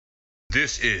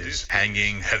This is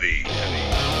Hanging Heavy.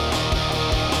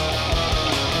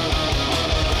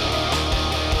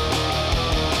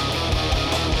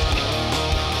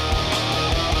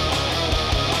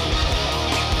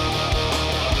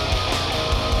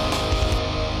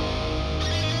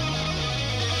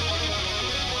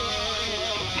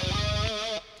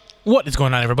 What is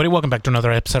going on, everybody? Welcome back to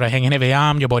another episode of Hanging Heavy.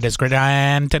 I'm your boy Desgrid,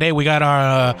 and today we got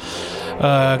our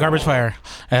Garbage Fire,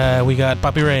 we got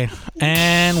Papi Ray,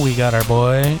 and we got our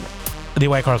boy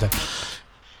D.Y. Carlton.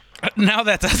 Now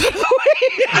that's out of the way.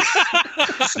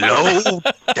 Slow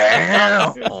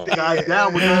down. Guys,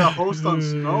 we're gonna host on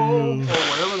snow or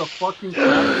whatever the fucking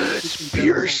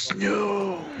Fear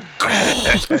snow.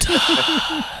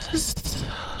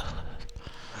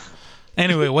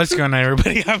 Anyway, what's going on,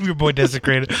 everybody? I'm your boy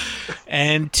Desecrated,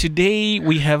 and today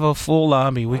we have a full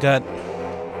lobby. We got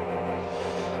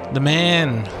the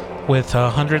man with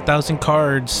 100,000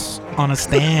 cards on a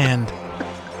stand,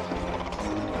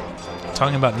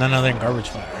 talking about none other than Garbage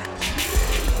Fire.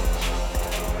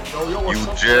 You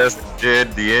just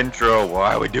did the intro.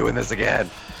 Why are we doing this again?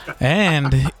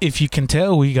 And if you can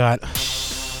tell, we got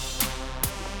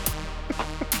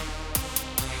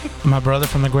my brother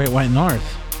from the Great White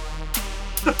North.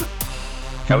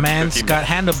 The man's got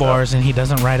handlebars and he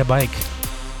doesn't ride a bike.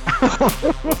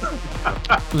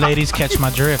 Ladies, catch my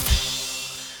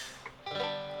drift.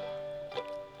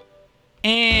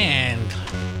 And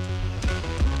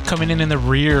coming in the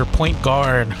rear, point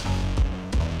guard.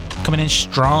 Coming in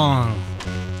strong.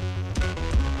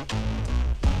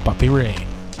 Papi Ray.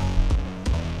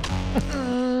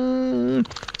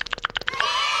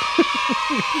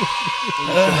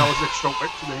 That was extra wet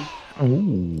today.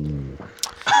 Ooh.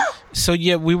 So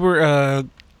yeah, we were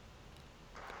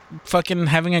fucking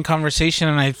having a conversation,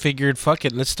 and I figured, fuck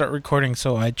it, let's start recording.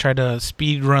 So I tried to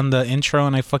speed run the intro,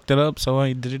 and I fucked it up, so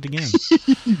I did it again.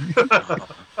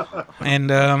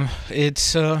 And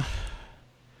it's oh,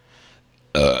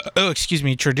 excuse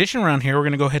me, tradition around here. We're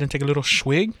gonna go ahead and take a little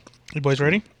swig. You boys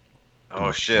ready?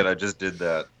 Oh shit, I just did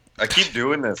that. I keep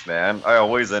doing this, man. I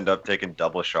always end up taking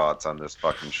double shots on this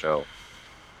fucking show.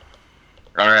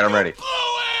 Alright, I'm ready.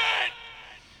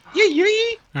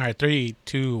 Yeah. All right, 3,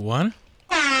 2, 1.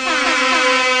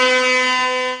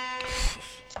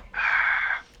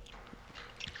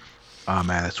 Oh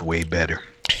man, that's way better.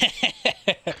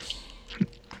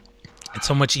 It's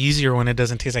so much easier when it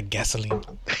doesn't taste like gasoline.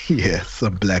 Yeah,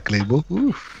 some Black Label.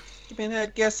 Oof. Give me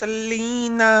that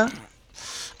gasolina.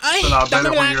 Ay, But I dame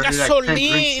bet la when you're like 10 drinks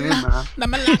in, gasolina.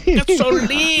 man. Dame la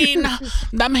gasolina.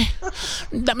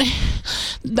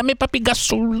 Dame papi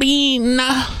gasolina.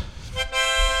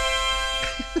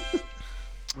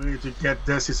 We need to get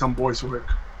Desi some voice work.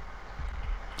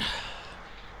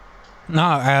 No,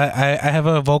 I have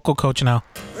a vocal coach now.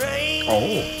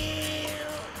 Oh.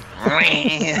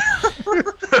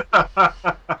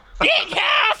 Hey,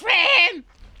 girlfriend!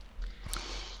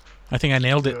 I think I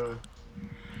nailed it.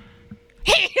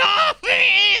 Hey,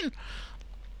 girlfriend!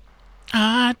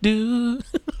 I do.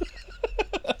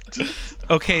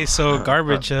 Okay, so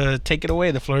Garbage, take it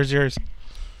away. The floor is yours.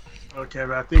 Okay,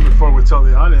 but I think before we tell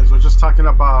the audience, we're just talking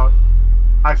about.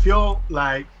 I feel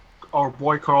like our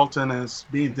boy Carlton is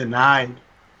being denied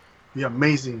the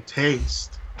amazing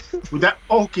taste with that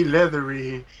oaky,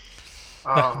 leathery,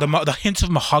 The hints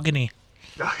of mahogany.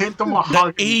 the hint of The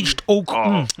mahogany. aged oak.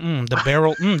 The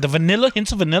barrel. The vanilla.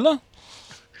 Hints of vanilla.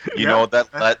 You know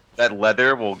that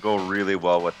leather will go really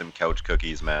well with them couch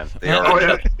cookies, man. They are Oh,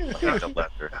 yeah. the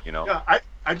leather, you know. Yeah,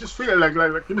 I just feel it like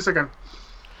give me a second.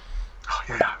 Oh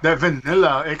yeah, that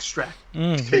vanilla extract.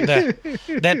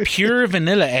 That pure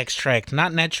vanilla extract,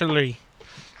 not naturally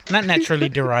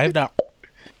derived.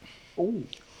 Oh,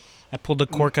 I pulled the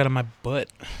cork out of my butt.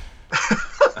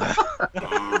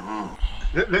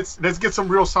 let's get some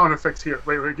real sound effects here.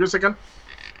 Wait, give me a second.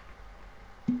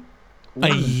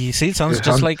 See, it sounds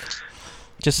just like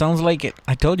it.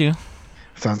 I told you.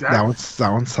 That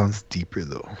one sounds deeper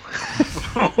though.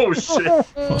 Oh shit!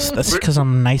 Well, that's because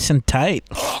I'm nice and tight.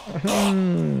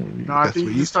 No, I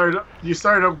think you started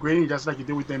upgrading just like you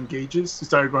did with them gauges. You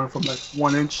started going from like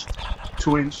 1 inch,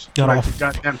 2 inch, Got like off.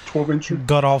 goddamn 12 inch.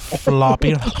 Got all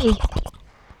floppy.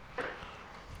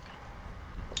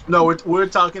 No, we're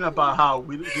talking about how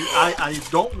I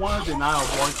don't want to deny our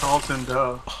boy Carlton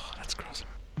That's gross.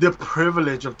 the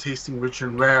privilege of tasting rich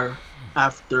and rare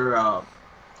after.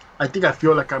 I think I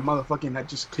feel like I motherfucking had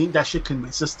just cleaned my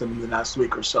system in the last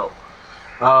week or so.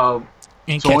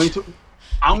 Ain't So catch-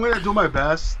 I'm gonna do my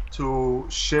best to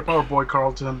ship our boy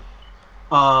Carlton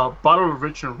a bottle of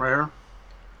rich and rare,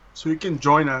 so he can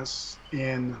join us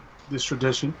in this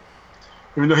tradition.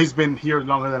 Even though he's been here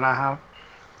longer than I have,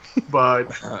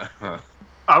 but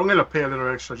I'm gonna pay a little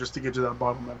extra just to get you that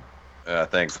bottle, man.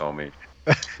 Thanks, homie.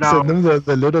 Now, Send them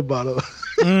the little bottle.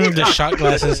 The shot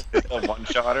glasses. A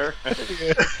one-shotter.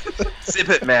 Sip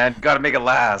it, man. Gotta make it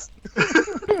last.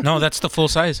 No, that's the full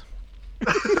size.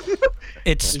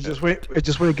 It's Just when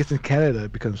it gets in Canada,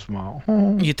 it becomes small.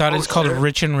 you thought it's called shit.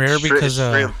 rich and rare because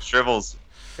Shrivels.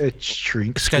 It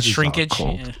shrinks. it's got 'cause it's all shrinkage.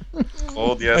 cold. Yeah.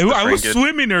 Cold, yes. I was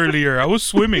swimming earlier. I was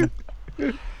swimming.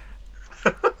 You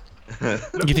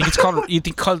think it's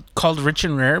called rich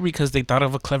and rare because they thought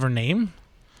of a clever name?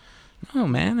 No,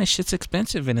 man, that shit's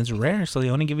expensive and it's rare, so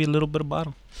they only give you a little bit of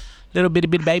bottle, little bitty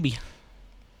baby,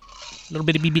 little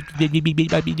bitty baby,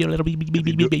 little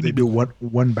They baby. do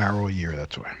one barrel a year.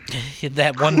 That's why.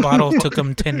 That one bottle took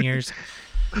them 10 years.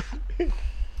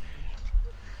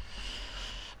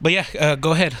 But yeah,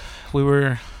 go ahead. We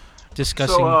were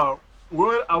discussing. so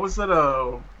I was at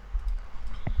a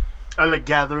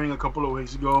gathering a couple of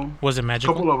weeks ago. Was it A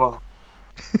magical? couple of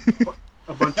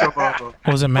a bunch of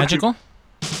Was it magical?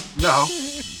 no,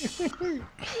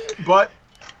 but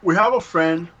we have a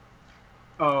friend,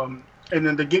 and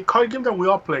then the card game that we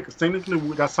all play, because technically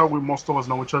that's how most of us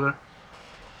know each other.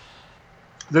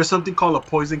 There's something called a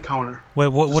poison counter. Wait,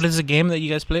 what is the game that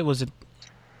you guys play? Was it?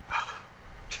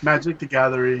 Magic the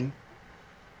Gathering.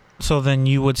 So then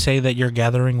you would say that your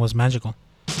gathering was magical.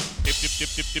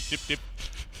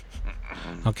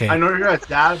 Okay. I know you're a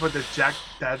dad, but the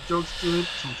dad jokes to it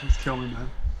sometimes kill me, man.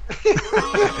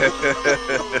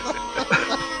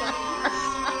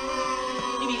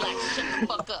 You be like, shut the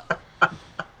fuck up.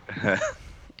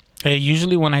 Hey,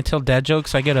 usually when I tell dad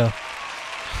jokes, I get a.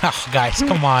 Oh, guys,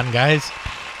 come on, guys.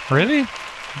 Really?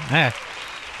 I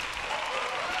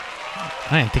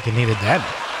didn't think it needed that.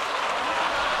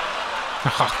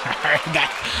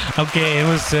 Okay, it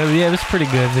was it was pretty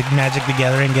good. The Magic the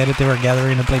Gathering, get it? They were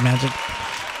gathering to play Magic.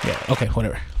 Yeah. Okay.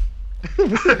 Whatever.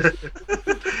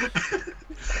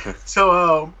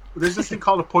 So there's this thing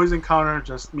called a poison counter.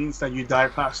 Just means that you die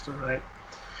faster, right?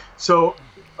 So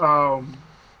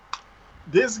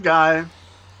this guy,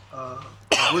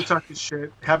 we're talking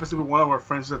shit. Happens to be one of our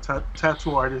friends, a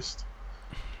tattoo artist,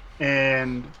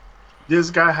 and this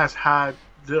guy has had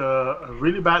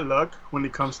really bad luck when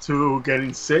it comes to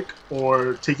getting sick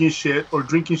or taking shit or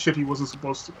drinking shit he wasn't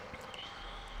supposed to.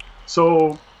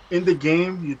 So in the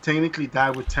game, you technically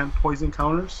die with 10 poison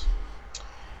counters.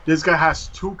 This guy has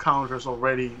 2 counters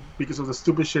already because of the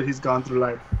stupid shit he's gone through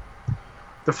life.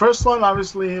 The first one,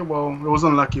 obviously, well, it was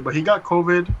unlucky, but he got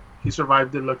COVID. He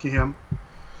survived it, lucky him.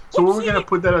 So we were going to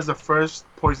put that as the first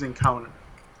poison counter.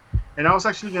 And I was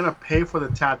actually going to pay for the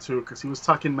tattoo because he was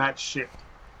talking mad shit.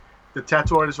 The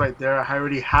tattoo artist right there, I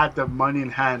already had the money in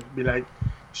hand. Be like,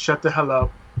 shut the hell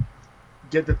up.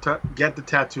 Get the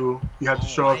tattoo. You have to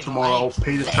show up tomorrow. I'll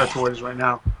pay the tattoo artist right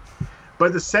now.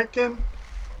 But the second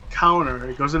counter,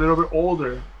 it goes a little bit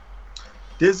older.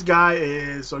 This guy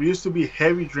used to be a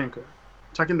heavy drinker.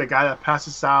 I'm talking the guy that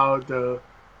passes out, the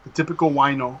typical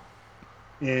wino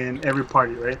in every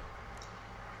party, right?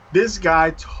 This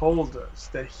guy told us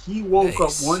that he woke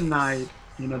up one night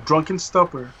in a drunken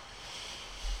stupor,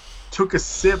 took a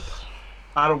sip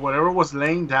out of whatever was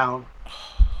laying down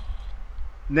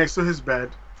next to his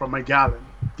bed from a gallon,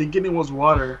 thinking it was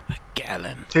water. A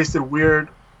gallon. Tasted weird,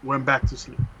 went back to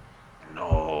sleep.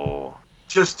 No.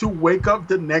 Just to wake up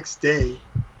the next day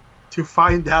to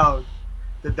find out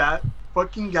that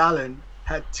fucking gallon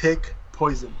had tick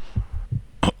poison.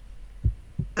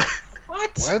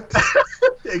 What?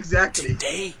 Exactly.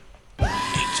 You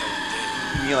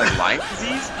mean like Lyme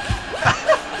disease?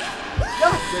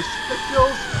 Yeah, that shit that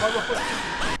kills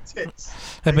motherfucking tits.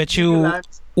 I bet you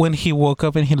when he woke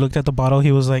up and he looked at the bottle,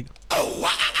 he was like,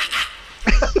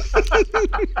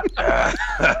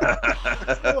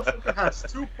 Motherfucker has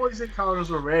 2 poison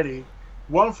counters already.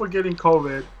 1 for getting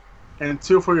COVID, and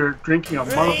 2 for your drinking a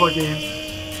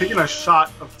motherfucking, taking a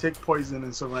shot of tick poison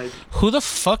and surviving. who the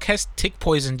fuck has tick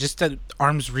poison just at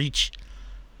arm's reach?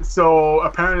 So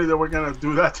apparently they were gonna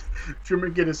do that.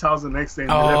 Truman get his house the next day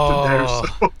and they left it there.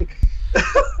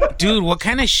 So. Dude, what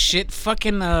kind of shit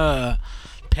fucking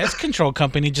pest control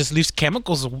company just leaves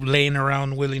chemicals laying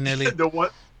around willy-nilly? The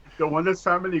one that's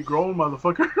family grown,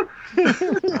 motherfucker.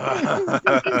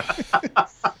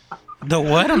 The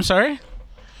what? I'm sorry?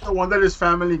 The one that is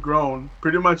family grown.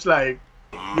 Pretty much like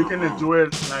you can do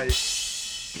it like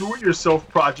do-it-yourself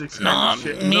projects. No, kind of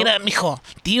shit, you know? mira, mijo.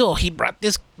 Tío, he brought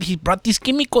this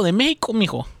químico de México,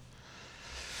 mijo.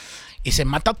 Y se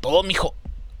mata todo, mijo.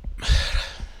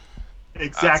 That's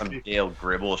Exactly. some Gail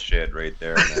Gribble shit right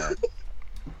there, man.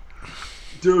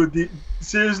 Dude,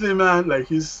 seriously, man, like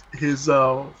his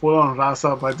full on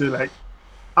raza, but dude, like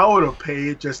I would have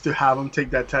paid just to have him take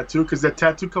that tattoo because that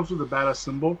tattoo comes with a badass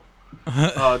symbol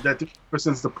that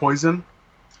represents the poison.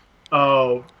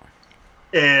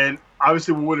 And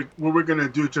obviously we were gonna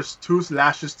do just 2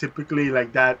 lashes, typically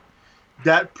like that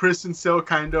prison cell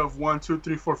kind of 1, 2,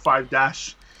 3, 4, 5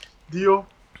 dash deal.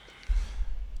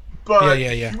 But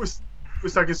Yeah. he was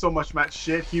talking so much mad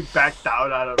shit. He backed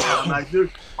out of it. I'm like,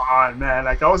 dude, come on, man.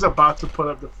 Like I was about to put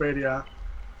up the feria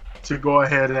to go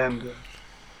ahead and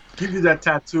give you that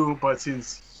tattoo, but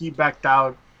since he backed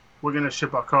out, we're gonna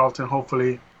ship out Carlton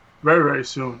hopefully very, very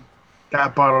soon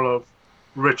that bottle of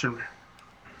Rich and Rare.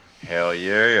 Hell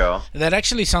yeah, yo. That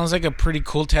actually sounds like a pretty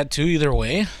cool tattoo either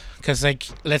way. Because, like,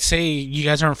 let's say you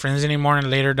guys aren't friends anymore and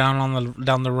later down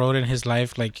the road in his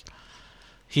life, like,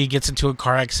 he gets into a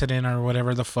car accident or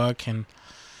whatever the fuck, and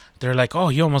they're like, oh,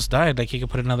 he almost died. Like, he could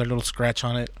put another little scratch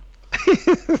on it.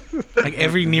 Like,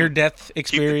 every near-death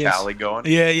experience. Keep the tally going.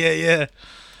 Yeah.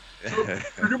 So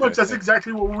pretty much that's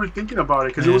exactly what we were thinking about it,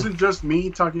 because it wasn't just me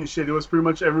talking shit. It was pretty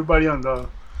much everybody on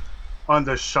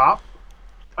the shop.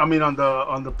 I mean, on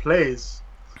the plays,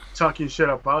 talking shit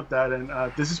about that, and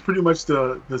this is pretty much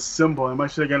the symbol. I'm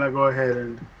actually gonna go ahead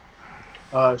and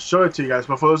show it to you guys.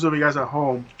 But for those of you guys at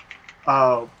home,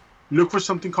 look for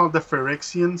something called the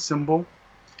Phyrexian symbol.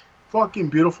 Fucking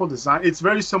beautiful design. It's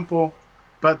very simple,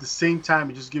 but at the same time,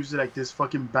 it just gives you like this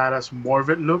fucking badass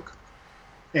Morvet look,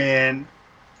 and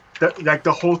like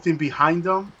the whole thing behind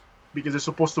them, because it's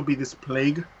supposed to be this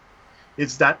plague.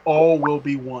 It's that all will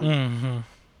be one. Mm-hmm.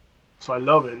 So I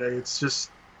love it. Like, it's just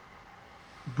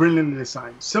brilliantly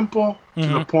designed. Simple, to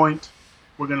the point,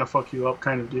 we're going to fuck you up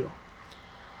kind of deal.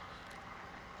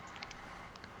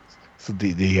 So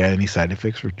did you have any side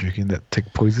effects for drinking that tick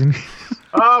poison?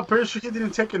 Pretty sure he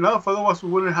didn't take enough. Otherwise, we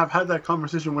wouldn't have had that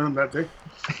conversation with him that day.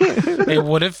 Hey,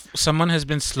 what if someone has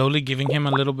been slowly giving him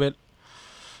a little bit,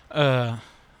 a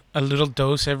little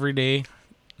dose every day?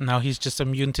 Now he's just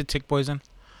immune to tick poison.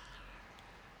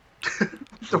 What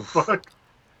the fuck?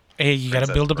 Hey, you gotta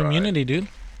Princess build up Bride. immunity, dude.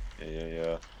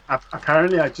 Yeah.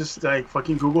 Apparently, I just like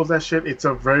fucking Googled that shit. It's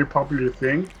a very popular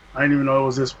thing. I didn't even know it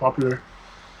was this popular.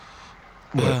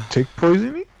 What, tick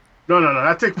poisoning? No,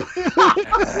 not tick. the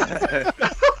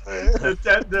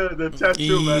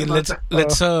tattoo, man.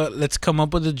 Let's come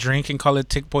up with a drink and call it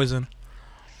tick poison.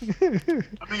 I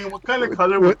mean, what kind of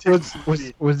color would tick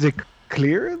be? Was it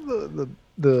clear,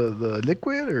 the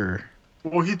liquid, or?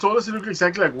 Well, he told us it looked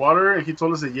exactly like water, and he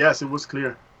told us that yes, it was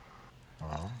clear.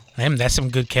 Damn, that's some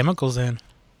good chemicals then.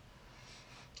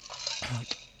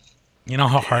 You know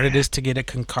how hard it is to get a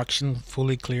concoction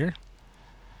fully clear?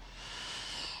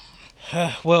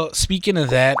 Well, speaking of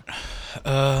that,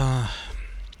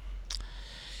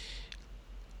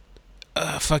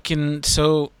 fucking,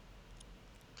 so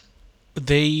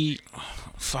they,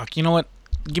 fuck, you know what?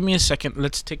 Give me a second.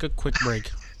 Let's take a quick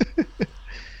break.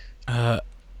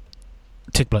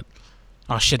 Tick blood.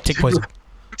 Oh shit, tick poison.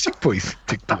 Tick poison.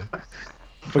 Tick blood.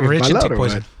 Rich and tick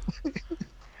poison.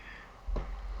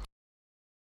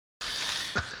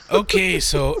 Okay,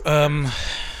 so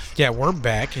yeah, we're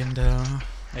back and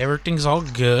everything's all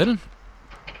good.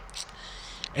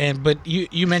 And but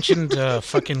you mentioned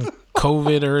fucking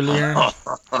COVID earlier.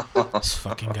 This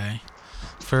fucking guy.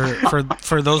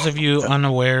 For those of you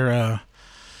unaware,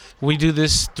 we do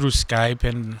this through Skype,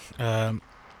 and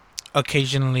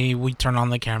occasionally we turn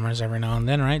on the cameras every now and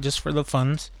then, right? Just for the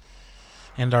funs.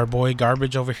 And our boy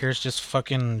Garbage over here is just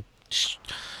fucking.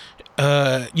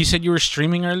 You said you were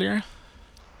streaming earlier?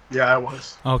 Yeah, I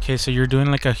was. Okay, so you're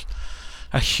doing like a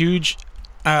huge.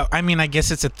 I mean, I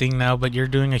guess it's a thing now, but you're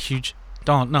doing a huge.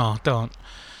 Don't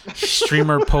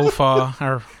streamer pofa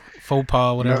or faux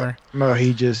pas, whatever. No,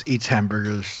 he just eats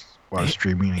hamburgers while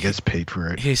streaming and gets paid for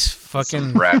it. He's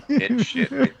fucking. Brad Pitt shit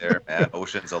right there, man.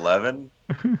 Ocean's 11.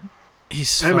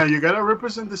 Hey man, you gotta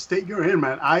represent the state you're in,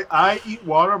 man. I eat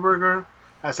Whataburger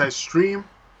as I stream.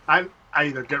 I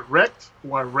either get wrecked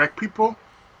or I wreck people.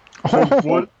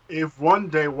 So if one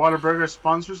day Whataburger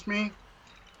sponsors me,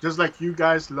 just like you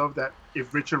guys love that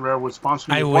if Rich and Rare would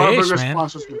sponsor me, I Whataburger wish, man.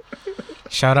 sponsors me.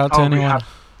 Shout out to I'll be anyone. happy.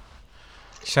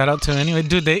 Shout out to anyone,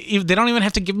 dude. They don't even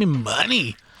have to give me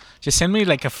money. Just send me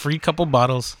like a free couple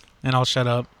bottles, and I'll shut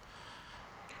up.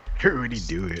 You already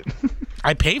do it.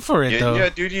 I pay for it though. Yeah,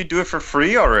 dude, you do it for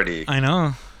free already. I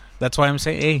know. That's why I'm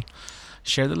saying, hey,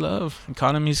 share the love.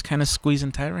 Economy's kind of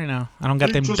squeezing tight right now. I don't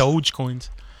got them Just- Doge coins.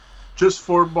 Just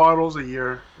 4 bottles a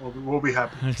year, we'll be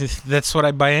happy. That's what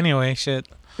I buy anyway. Shit.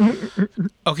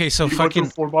 Okay, so You go through fucking.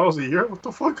 4 bottles a year? What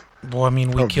the fuck? Well, I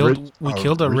mean, we Oh,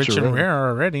 killed a Rich rich and already. rare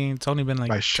already. It's only been like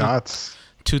By shots.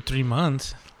 2-3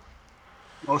 months.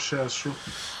 Oh shit, that's true.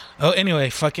 Oh,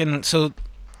 anyway, fucking. So,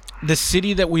 the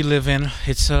city that we live in,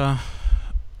 it's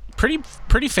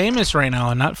pretty famous right now,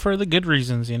 and not for the good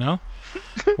reasons, you know.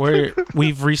 Where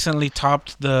we've recently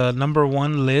topped the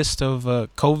 #1 list of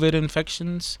COVID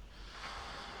infections.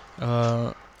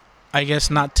 I guess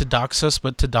not to dox us,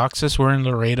 but to dox us, we're in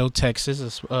Laredo,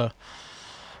 Texas.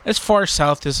 As far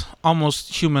south as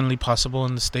almost humanly possible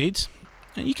in the States.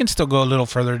 And you can still go a little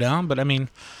further down, but I mean,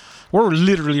 we're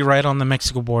literally right on the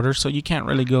Mexico border, so you can't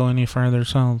really go any further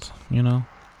south, you know.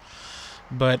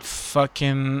 But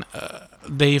fucking,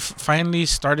 they've finally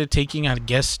started taking, I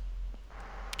guess,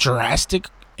 drastic,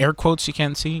 air quotes you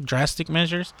can't see, drastic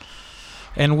measures.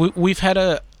 And we've had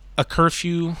a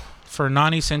curfew for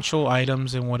non-essential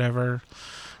items and whatever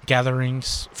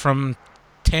gatherings from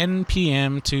 10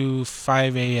 p.m. to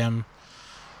 5 a.m.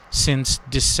 since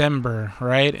December,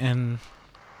 right? And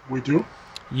We do?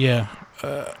 yeah,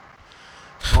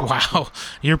 wow,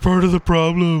 you're part of the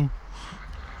problem.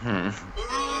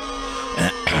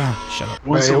 Shut up.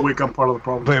 Once a Well, week, I'm part of the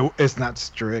problem. But it's not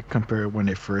strict compared when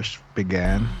it first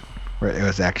began, where it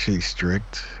was actually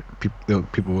strict.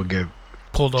 People would get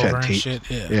Pulled over and tape. shit.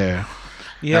 Yeah. Yeah.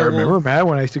 Yeah. I remember, well, man,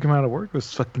 when I used to come out of work, it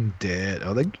was fucking dead. I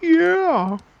was like,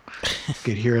 yeah.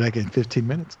 Could hear like in 15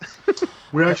 minutes.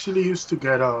 We actually used to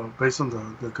get, based on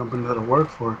the company that I work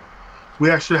for, we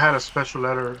actually had a special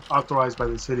letter authorized by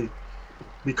the city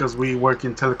because we work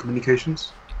in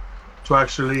telecommunications. To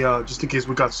actually, just in case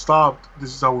we got stopped,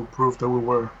 this is how we proved that we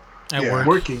were at yeah. work.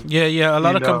 working. Yeah. A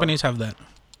lot of And, companies have that.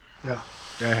 Yeah.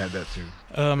 Yeah, I had that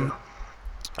too.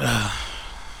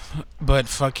 But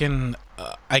fucking,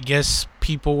 I guess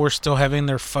people were still having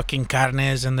their fucking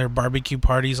carnes and their barbecue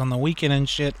parties on the weekend and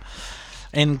shit.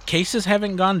 And cases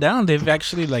haven't gone down. They've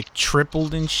actually like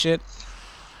tripled and shit.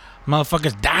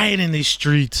 Motherfuckers dying in these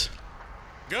streets.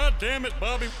 God damn it,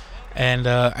 Bobby. And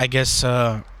I guess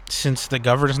since the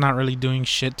government's not really doing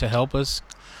shit to help us,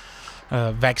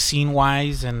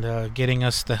 vaccine-wise and getting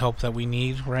us the help that we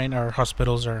need, right? Our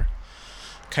hospitals are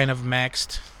kind of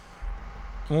maxed.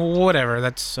 Whatever,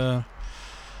 that's the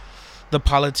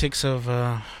politics of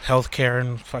healthcare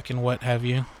and fucking what have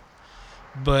you.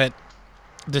 But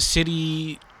the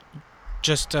city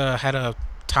just had a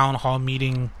town hall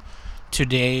meeting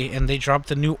today, and they dropped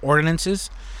the new ordinances.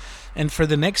 And for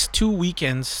the next 2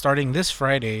 weekends, starting this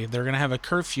Friday, they're going to have a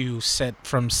curfew set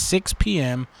from 6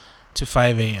 p.m. to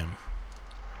 5 a.m.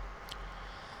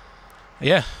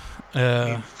 Yeah.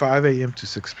 5 a.m. to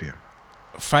 6 p.m.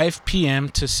 5 p.m.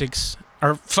 to 6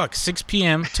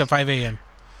 p.m. to 5 a.m.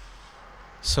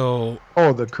 So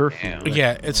Oh, the curfew. Damn.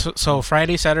 yeah, it's so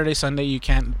Friday, Saturday, Sunday you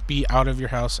can't be out of your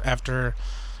house after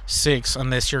 6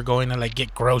 unless you're going to like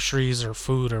get groceries or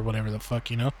food or whatever the fuck,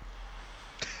 you know.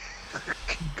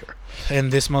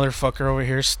 And this motherfucker over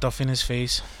here stuffing his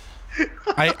face.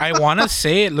 I want to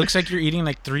say it looks like you're eating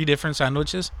like 3 different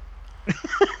sandwiches.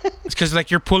 It's because like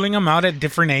you're pulling them out at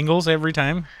different angles every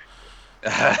time.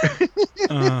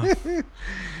 The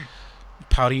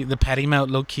patty melt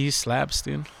low key slaps,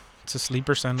 dude. It's a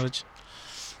sleeper sandwich.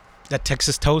 That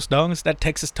Texas toast, dog. It's that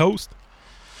Texas toast.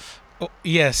 Oh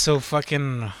yeah, so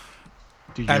fucking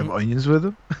Did you have onions with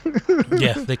them?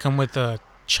 yeah. They come with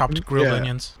chopped grilled Yeah.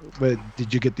 onions. But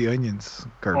did you get the onions,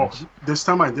 garbage? Oh, this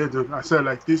time I did, dude. I said,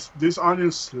 like, these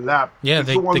onions slap. Yeah, It's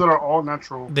they- the ones they- that are all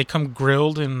natural. They come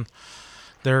grilled and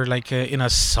they're like in a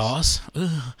sauce. Ugh.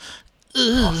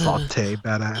 Saute,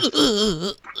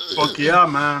 badass. Fuck yeah,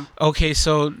 man. Okay,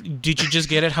 so did you just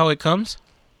get it how it comes?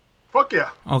 Fuck yeah.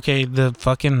 Okay, the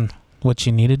fucking what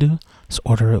you need to do is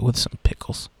order it with some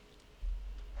pickles.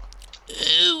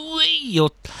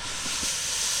 You'll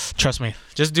trust me.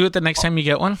 Just do it the next time you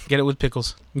get one. Get it with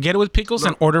pickles. Get it with pickles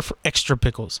and order for extra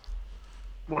pickles,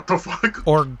 What the fuck?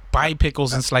 or buy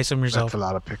pickles and slice them yourself. That's a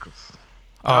lot of pickles.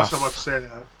 I was Oh, about to say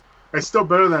that. It's still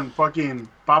better than fucking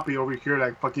Poppy over here,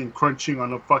 like fucking crunching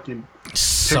on a fucking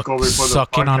over for the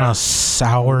sucking on a podcast.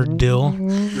 sour dill.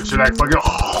 You're like fucking.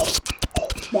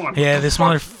 Yeah, this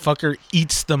motherfucker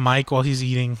eats the mic while he's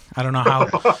eating. I don't know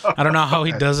how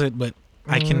he does it, but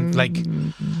I can like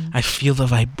I feel the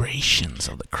vibrations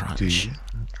of the Do crunch. you?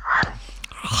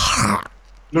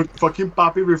 Look, fucking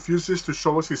Poppy refuses to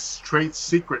show us his trade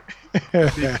secret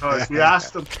because we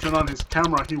asked him to turn on his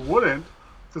camera, he wouldn't,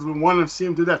 because we wanted to see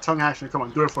him do that tongue hashing. Come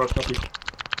on, do it for us, Poppy.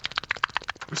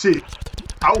 See,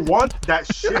 I want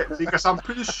that shit because I'm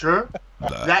pretty sure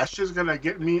that shit's gonna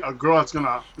get me a girl that's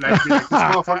gonna like be like, this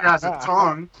motherfucker has a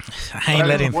tongue. I ain't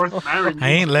letting Worth marrying. I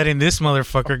ain't letting this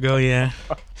motherfucker go. Yeah.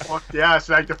 Fuck yeah! It's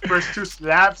like the first 2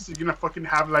 slaps, you're gonna fucking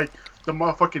have like the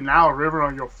motherfucking Nile River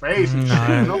on your face. And shit,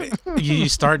 you know? You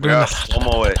start We doing gotta the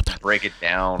slow-mo it, break it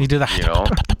down. You do the you know,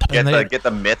 and then- get the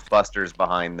Mythbusters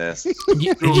behind this.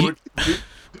 you- Dude,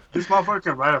 this motherfucker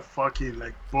can write a fucking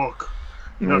like book.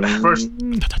 No, first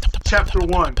chapter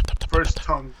 1, first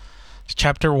tongue.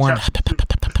 Chapter 1.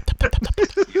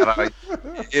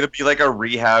 It'll be like a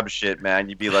rehab shit, man.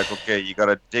 You'd be like, okay, you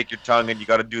gotta take your tongue and you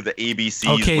gotta do the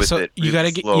ABCs Okay, with so it. you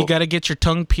gotta get your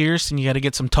tongue pierced and you gotta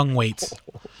get some tongue weights.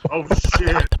 Oh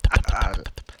shit!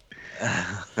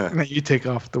 And then you take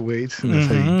off the weights, and that's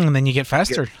how And then you get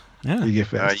faster. Yeah. you get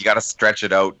fast. You gotta stretch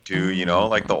it out too, you know,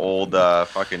 like the old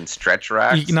fucking stretch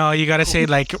racks. You gotta say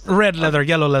like red leather,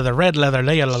 yellow leather, red leather,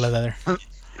 yellow leather.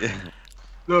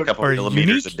 Look, couple Or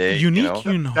millimeters unique, a day, unique,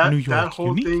 you know? that, New York. that whole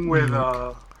unique, thing New with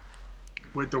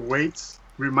York. the weights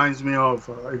reminds me of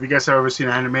if you guys have ever seen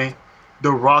anime,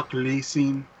 the Rock Lee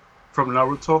scene from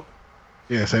Naruto.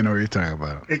 Yes, I know what you're talking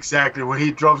about. Exactly, when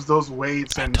he drops those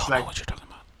weights I and don't it's know like, what you're talking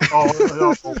about.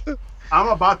 oh, I'm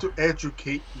about to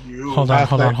educate you. Hold on. I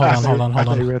thought you were on.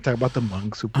 gonna talk about the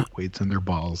monks who put weights in their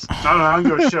balls. No, I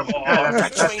don't give a shit. Yeah,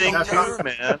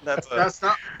 Man,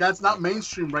 that's not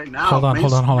mainstream right now. Hold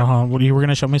on. What, you were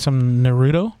gonna show me some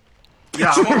Naruto?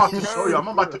 Yeah, I'm about to show you. I'm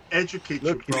about to educate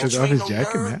Look, he you, bro. took off his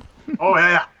jacket, man. Oh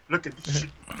yeah. Look at this shit.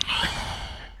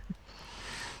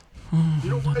 You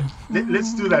know what?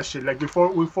 Let's do that shit. Like before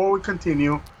we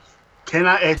continue, can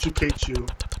I educate you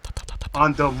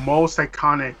on the most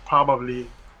iconic, probably,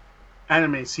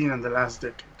 anime scene in the last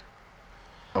decade?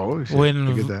 Oh, shit. When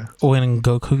Look at that.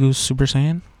 Goku goes Super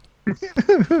Saiyan? It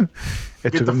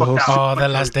Get took the him the whole. fuck out. Oh,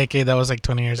 that last decade. That was like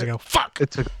 20 years ago. Fuck.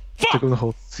 It took him the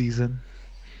whole season.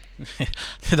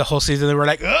 The whole season they were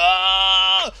like,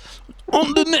 ah!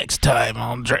 On the next time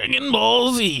on Dragon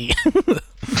Ball Z.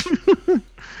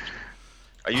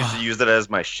 I used to use it as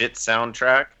my shit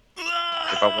soundtrack.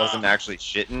 If I wasn't actually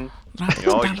shitting, you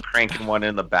know, you're cranking one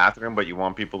in the bathroom, but you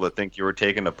want people to think you were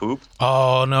taking a poop.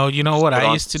 Oh no, you know what Put I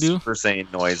on used to do? Super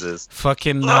Saiyan noises.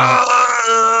 Fucking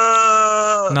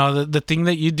no, the thing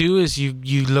that you do is you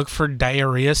look for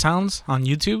diarrhea sounds on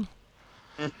YouTube,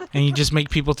 and you just make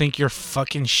people think you're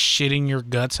fucking shitting your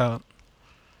guts out.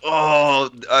 Oh,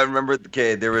 I remember.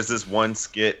 Okay, there was this one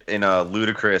skit in a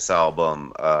Ludacris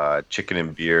album, "Chicken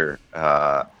and Beer."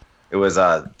 It was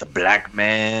the black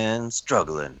man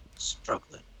struggling,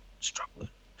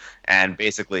 and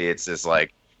basically it's just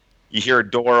like you hear a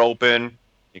door open,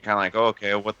 you're kind of like, oh,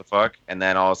 okay, what the fuck, and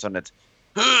then all of a sudden it's.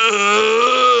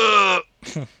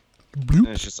 And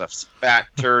it's just a fat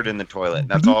turd in the toilet. And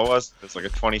that's all it was. It's like a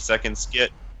 20-second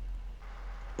skit.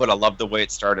 But I loved the way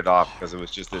it started off because it was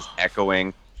just this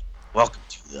echoing, welcome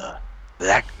to the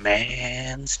black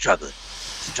man struggling.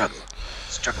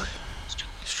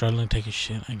 Struggling to take a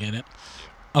shit. I get it.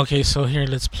 Okay, so here,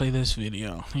 let's play this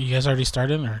video. You guys already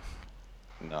started, or?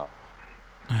 No.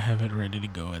 I have it ready to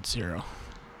go at 0.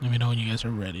 Let me know when you guys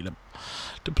are ready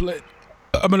to play.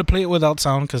 I'm gonna play it without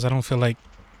sound because I don't feel like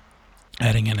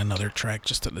adding in another track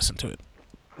just to listen to it.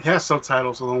 It has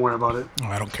subtitles, so don't worry about it. Oh,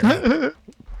 I don't care.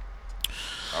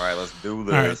 All right, let's do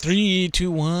this. All right, 3,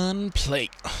 2, 1, play.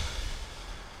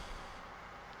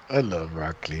 I love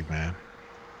Rock Lee, man.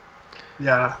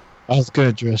 Yeah. I was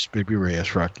gonna dress Baby Ray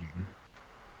as Rocky.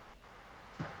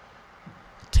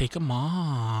 Take them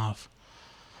off.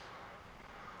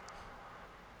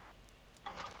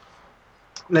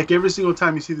 Like every single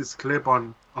time you see this clip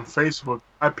on Facebook,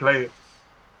 I play it.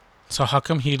 So how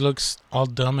come he looks all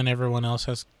dumb and everyone else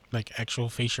has like actual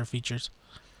facial features?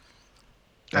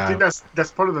 I think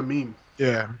that's part of the meme.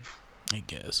 Yeah. I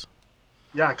guess.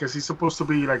 Yeah, because he's supposed to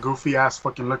be like goofy ass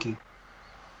fucking looking.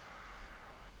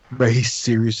 But he's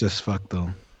serious as fuck, though.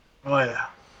 Oh yeah.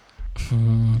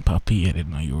 Puppy, I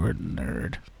didn't know you were a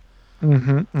nerd.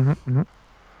 Mm-hmm.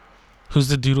 Who's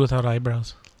the dude without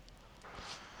eyebrows?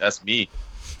 That's me.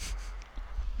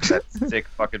 That sick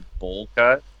fucking bowl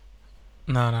cut.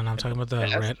 No. I'm talking about the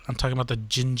Yes. red. I'm talking about the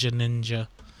Ginger Ninja.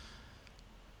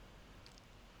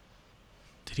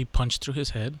 Did he punch through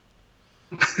his head?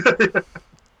 Did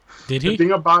The he?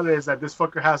 thing about it is that this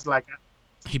fucker has like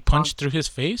He punched through his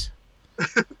face?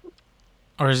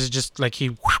 Or is it just like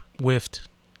he whiffed?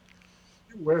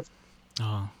 with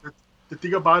Oh, the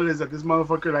thing about it is that this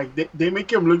motherfucker like they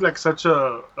make him look like such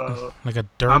a like a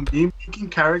derp. meme-making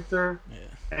character,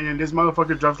 and then this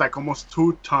motherfucker drops like almost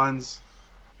 2 tons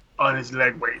on his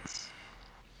leg weights.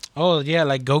 Oh yeah,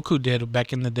 like Goku did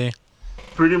back in the day.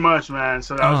 Pretty much, man.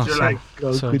 So that was just like,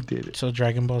 Goku did it. So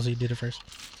Dragon Ball Z did it first.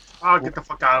 oh, get the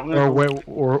fuck out.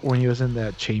 Or when he was in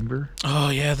that chamber. Oh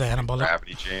yeah, the anabolic.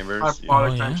 Gravity chambers.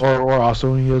 Hyperbolic yeah. tension. Or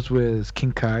also when he was with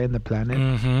King Kai and the planet.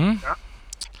 Mm-hmm.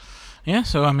 Yeah.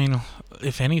 So I mean,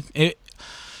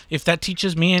 if that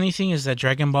teaches me anything, is that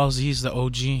Dragon Ball Z is the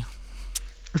OG.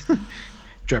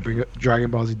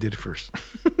 Dragon Ball Z did it first.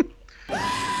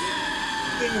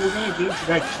 I think we're gonna get into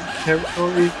that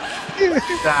territory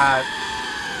that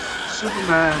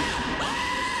Superman.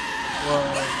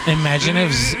 Imagine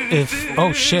if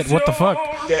oh shit, what the fuck?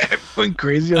 Yeah, going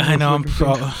crazy. On I know. I'm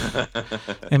fucking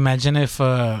Imagine if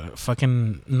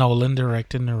fucking Nolan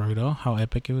directed Naruto. How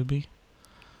epic it would be.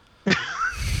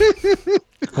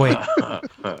 Wait,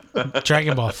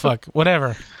 Dragon Ball. Fuck,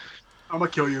 whatever. I'm gonna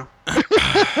kill you.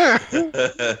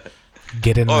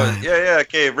 Get in Oh line. yeah.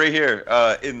 Okay, right here.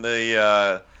 In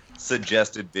the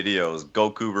suggested videos,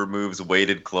 Goku removes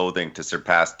weighted clothing to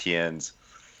surpass Tien's.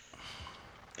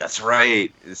 That's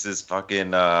right. This is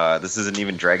fucking. This isn't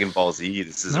even Dragon Ball Z.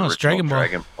 This is No, it's original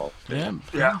Dragon Ball. Dragon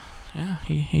Ball. Yeah, Yeah.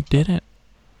 He did it.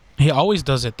 He always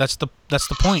does it. That's the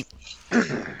point.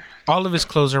 All of his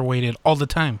clothes are weighted all the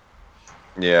time.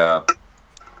 Yeah.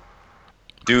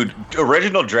 Dude,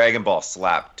 original Dragon Ball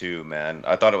slapped too, man.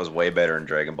 I thought it was way better in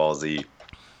Dragon Ball Z.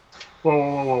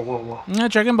 Whoa. Yeah,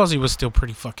 Dragon Ball Z was still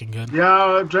pretty fucking good.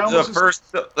 Yeah, Dragon Ball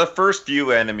The first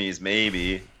few enemies,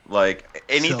 maybe. Like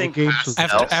anything Cell games past was-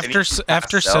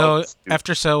 Cell,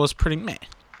 After Cell was pretty meh.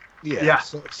 Yeah.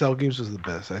 Cell games was the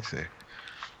best, I'd say.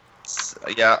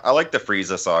 Yeah, I like the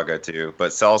Frieza saga too,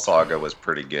 but Cell saga was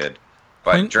pretty good.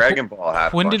 But When- Dragon Ball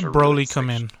had. a when bunch did of Broly really come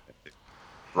sick in? shit.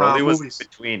 Broly was movies. in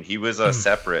between. He was a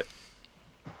separate.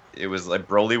 It was like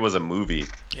Broly was a movie.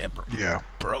 Yeah, Yeah.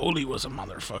 Broly was a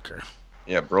motherfucker.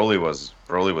 Yeah, Broly was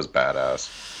badass.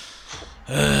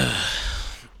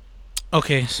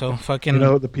 Okay, so fucking. You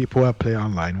know, the people I play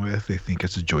online with, they think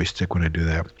it's a joystick when I do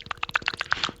that.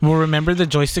 Well, remember the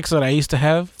joysticks that I used to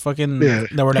have? Fucking. Yeah.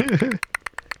 That were like.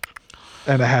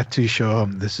 And I had to show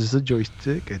them, this is the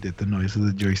joystick. I did the noise of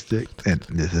the joystick, and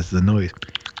this is the noise.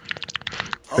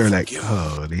 They're like,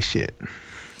 holy shit.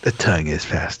 The tongue is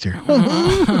faster.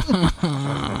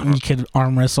 You could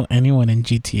arm wrestle anyone in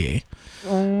GTA.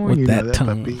 Oh, With you that know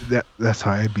tongue. puppy. That's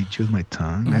how I beat you with my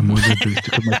tongue. I moved the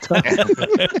joystick with my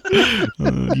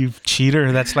tongue. You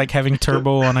cheater. That's like having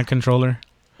turbo on a controller.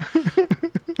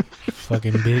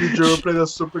 Fucking Did bitch. you ever play the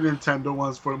Super Nintendo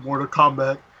ones for Mortal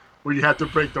Kombat where you had to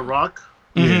break the rock?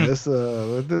 Yeah, that's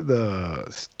the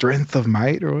strength of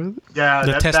might, or what is it? Yeah,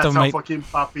 The test that's of how might. fucking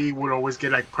Papi would always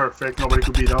get like perfect. Nobody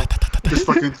could beat him. Just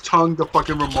fucking tongue the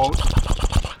fucking remote.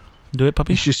 Do it, You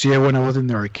puppy. should see it when I was in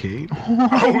the arcade.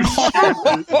 Oh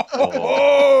shit! Dude.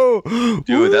 Oh,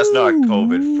 Dude, that's not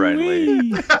COVID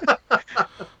friendly.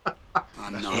 I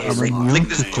know Yeah, I'm like, immune look at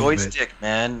this to COVID. joystick,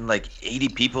 man. Like 80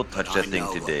 people touched that thing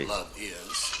today.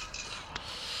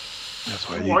 That's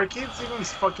why Do you arcades even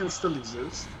fucking still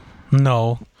exist?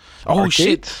 No. Oh shit.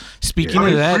 Arcades? Speaking I of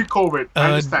mean, that, pre-COVID. I uh,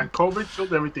 understand. COVID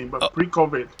killed everything, but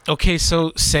pre-COVID. okay, so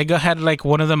Sega had like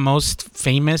one of the most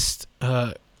famous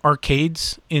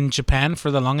arcades in Japan for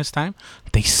the longest time.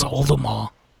 They sold them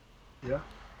all. Yeah.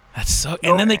 That sucked.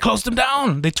 And then they closed them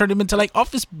down. They turned them into like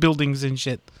office buildings and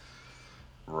shit.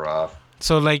 Rough.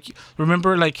 So like,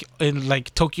 remember like in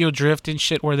like Tokyo Drift and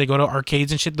shit, where they go to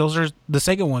arcades and shit. Those are the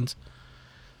Sega ones.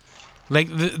 Like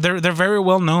they're very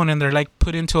well known, and they're like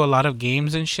put into a lot of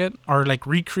games and shit, or like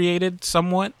recreated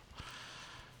somewhat.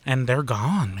 And they're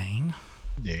gone, man.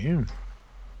 Damn.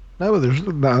 No, but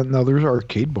there's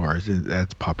arcade bars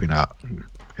that's popping out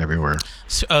everywhere.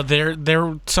 So, there.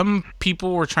 Some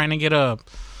people were trying to get a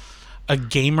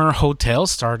gamer hotel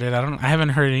started. I haven't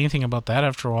heard anything about that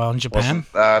after a while in Japan.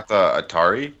 Wasn't that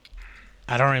Atari?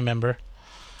 I don't remember.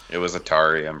 It was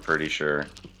Atari, I'm pretty sure.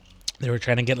 They were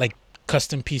trying to get like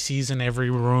custom PCs in every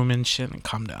room and shit. And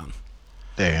calm down.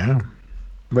 Damn.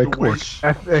 But it could work. wish.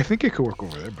 I think it could work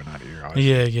over there, but not here. Honestly.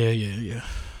 Yeah.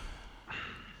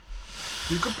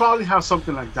 You could probably have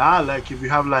something like that, like if you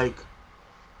have like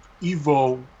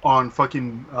Evo on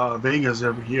fucking Vegas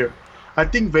every year. I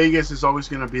think Vegas is always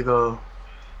gonna be the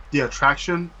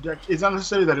attraction. It's not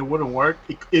necessarily that it wouldn't work.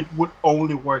 It would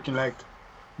only work in like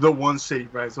the one city,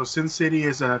 right? So Sin City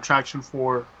is an attraction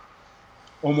for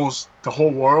almost the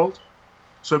whole world.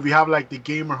 So if you have like the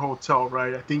gamer hotel,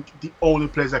 right? I think the only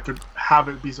place that could have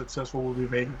it be successful would be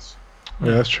Vegas.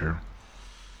 Yeah, that's true.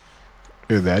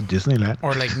 Either that, Disneyland.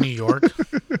 Or like New York.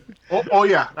 Oh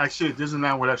yeah, actually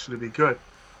Disneyland would actually be good.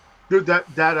 Dude, that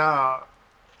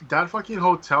fucking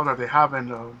hotel that they have in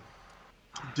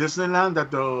Disneyland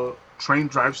that the train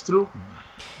drives through,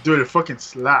 dude, it fucking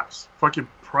slaps. Fucking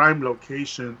prime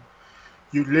location.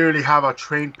 You literally have a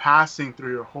train passing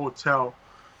through your hotel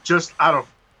just out of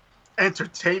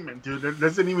entertainment, dude. It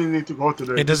doesn't even need to go to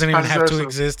the. It doesn't even just have passes to there, so-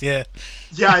 exist. Yeah.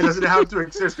 Yeah, it doesn't have to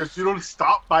exist because you don't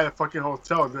stop by the fucking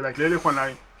hotel. They're like literally when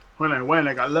I went,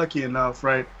 I got lucky enough,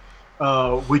 right?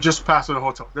 We just passed to the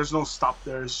hotel. There's no stop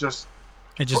there. It's just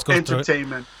It just for goes through it.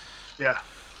 entertainment. Yeah.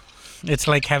 It's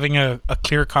like having a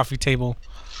clear coffee table,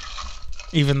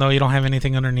 even though you don't have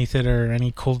anything underneath it or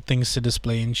any cool things to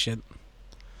display and shit.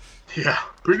 Yeah,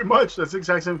 pretty much. That's the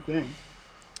exact same thing.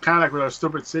 Kind of like with our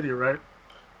stupid city, right?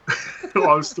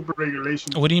 All the stupid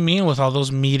regulations. What do you mean with all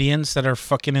those medians that are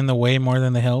fucking in the way more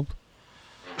than they help?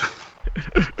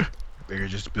 Bigger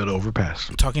just build overpass.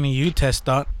 I'm talking to you, Test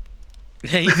Dot.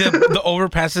 Hey, the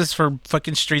overpasses for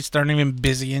fucking streets that aren't even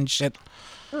busy and shit.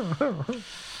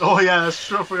 Oh yeah, that's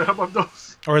true. I forgot about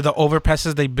those. Or the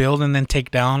overpasses they build and then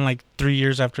take down like 3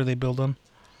 years after they build them.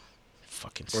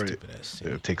 Fucking stupid ass.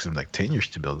 It takes them like 10 years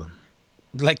to build them.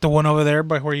 Like the one over there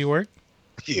by where you work?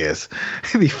 Yes.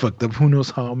 They fucked up who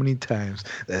knows how many times.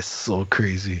 That's so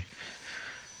crazy.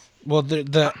 Well,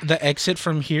 the exit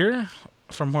from here,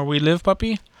 from where we live,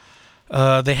 puppy,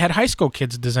 they had high school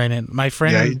kids design it. My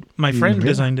friend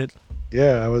designed it.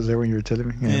 Yeah, I was there when you were telling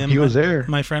me. Yeah, Yeah, he was there.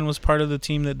 My friend was part of the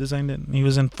team that designed it. He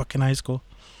was in fucking high school.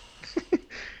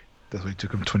 That's why it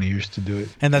took him 20 years to do it.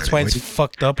 And that's why it's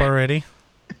fucked up already.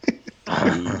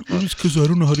 It's because I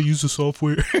don't know how to use the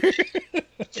software.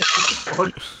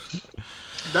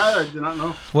 That I did not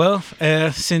know. Well,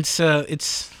 since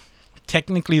it's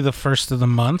technically the first of the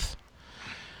month,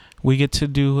 we get to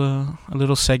do a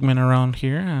little segment around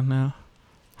here, and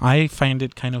I find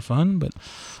it kind of fun, but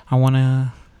I want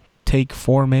to take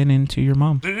 4 men into your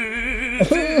mom.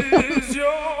 This is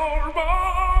your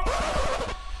mom.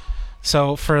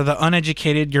 So for the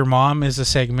uneducated, your mom is a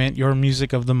segment, your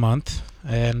music of the month.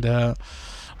 And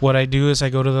what I do is I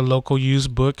go to the local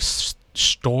used books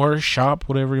store, shop,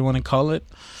 whatever you want to call it,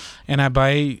 and I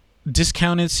buy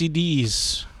discounted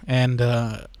CDs. And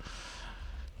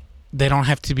they don't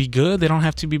have to be good. They don't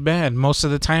have to be bad. Most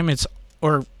of the time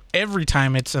every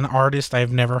time it's an artist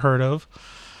I've never heard of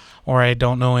or I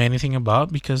don't know anything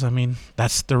about, because, I mean,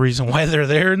 that's the reason why they're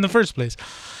there in the first place.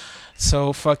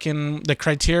 So fucking the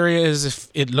criteria is if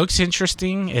it looks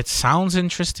interesting, it sounds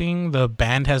interesting, the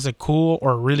band has a cool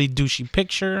or really douchey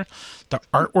picture, the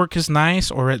artwork is nice,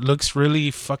 or it looks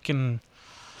really fucking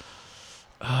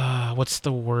what's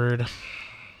the word?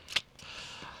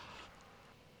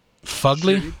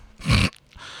 Fugly?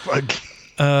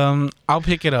 I'll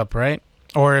pick it up, right?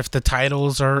 Or if the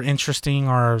titles are interesting,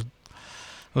 or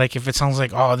like if it sounds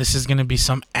like, oh, this is gonna be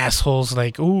some assholes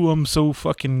like, oh, I'm so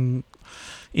fucking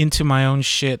into my own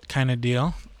shit kind of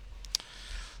deal.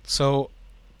 So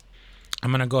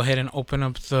I'm gonna go ahead and open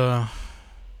up the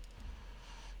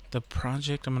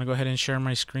project. I'm gonna go ahead and share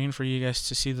my screen for you guys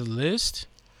to see the list.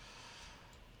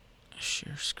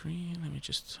 Share screen. Let me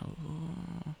just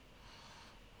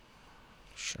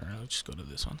sure, I'll just go to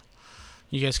this one.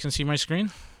 You guys can see my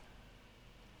screen?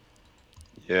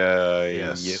 Yeah,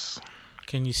 Yes. yes.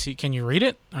 Can you read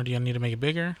it? Or do you need to make it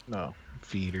bigger? No.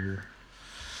 Feeder.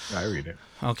 I read it.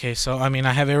 Okay, so I mean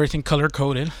I have everything color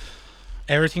coded.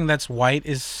 Everything that's white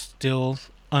is still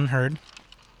unheard.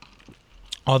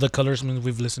 All the colors mean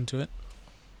we've listened to it.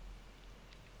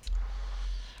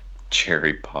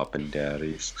 Cherry poppin'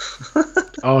 daddies.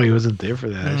 Oh, he wasn't there for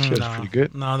that. That shit was No. pretty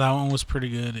good. No, that one was pretty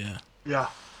good, yeah. Yeah.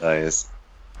 Nice.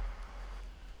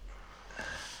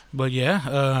 But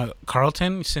yeah,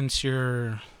 Carlton, since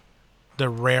you're the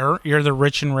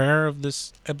rich and rare of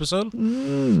this episode,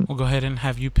 we'll go ahead and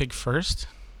have you pick first.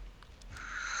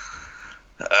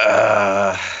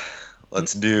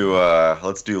 Let's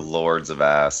do Lords of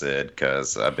Acid,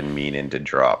 because I've been meaning to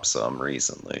drop some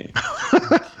recently.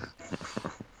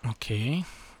 Okay.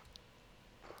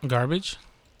 Garbage?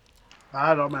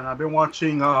 I don't know, man. I've been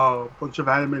watching a bunch of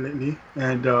anime lately,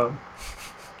 and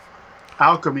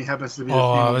Alchemy happens to be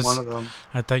one of them.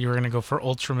 I thought you were gonna go for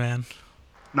Ultraman.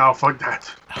 No, fuck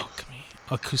that. Alchemy.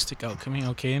 Acoustic Alchemy.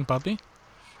 Okay, and Poppy?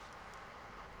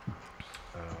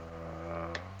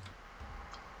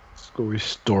 Let's go with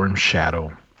Storm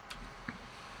Shadow.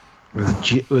 With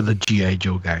a G.I.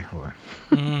 Joe guy.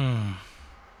 And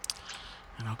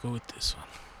I'll go with this one.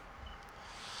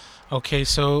 Okay,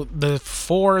 so the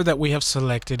 4 that we have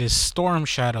selected is Storm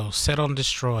Shadow, Set on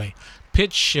Destroy,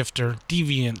 Pitch Shifter,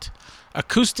 Deviant,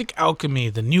 Acoustic Alchemy,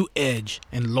 The New Edge,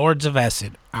 and Lords of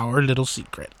Acid, Our Little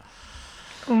Secret.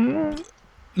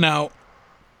 Now,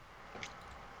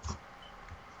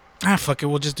 fuck it,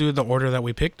 we'll just do the order that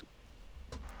we picked.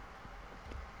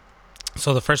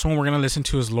 So the first one we're going to listen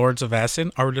to is Lords of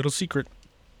Acid, Our Little Secret.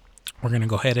 We're going to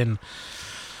go ahead and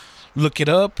look it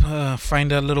up,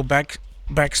 find a little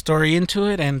backstory into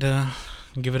it, and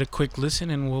give it a quick listen,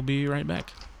 and we'll be right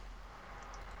back.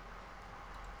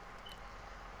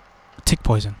 Tick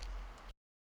poison.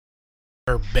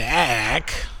 We're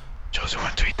back. Josie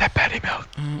wants to eat that patty milk.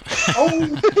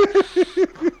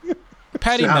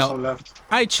 Patty The asshole melt. left.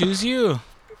 I choose you.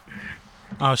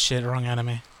 Oh shit, wrong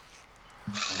anime.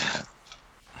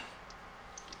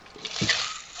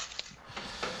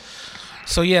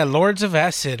 So yeah, Lords of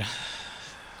Acid.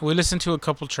 we listened to a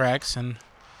couple tracks, and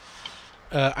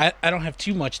I don't have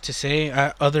too much to say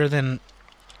other than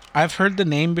I've heard the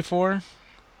name before,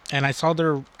 and I saw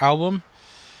their album.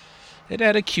 It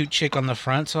had a cute chick on the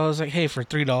front, so I was like, hey, for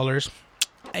 $3,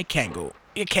 it can't go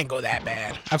that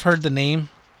bad. I've heard the name,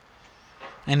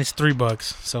 and it's $3,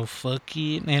 so fuck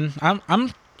it. And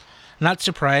I'm not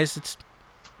surprised. It's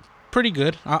pretty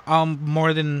good. I'm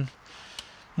more than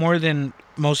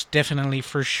most definitely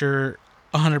for sure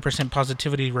 100%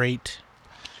 positivity rate.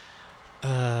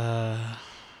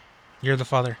 You're the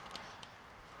father.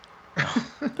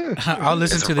 I'll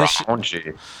listen to this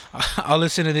shit. I'll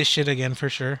listen to this shit again for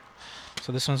sure.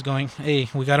 So this one's going. Hey,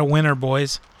 we got a winner,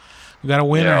 boys. We got a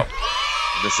winner. Yeah.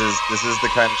 This is the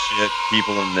kind of shit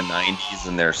people in the 90s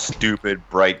in their stupid,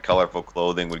 bright, colorful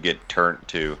clothing would get turned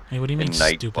to Hey, what do you mean, in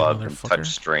stupid nightclub and motherfucker? touch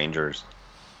strangers.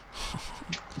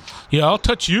 Yeah, I'll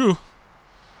touch you.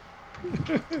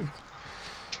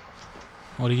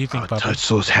 What do you think, I'll Papa? touch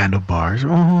those handlebars.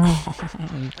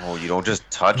 Oh. Oh, you don't just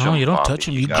touch No, them. you don't Bobby. touch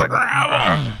him. You gotta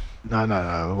grab him.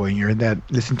 No. When you're in that,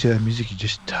 listen to that music, you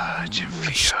just touch and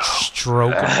feel.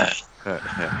 Stroke him.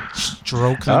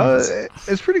 Stroke him.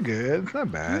 It's pretty good. It's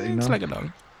not bad. You It's know, like a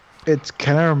dog. it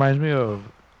kind of reminds me of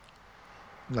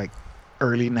like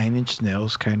early Nine Inch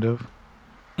Nails, kind of.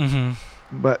 Mm-hmm.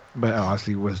 But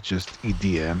honestly, it was just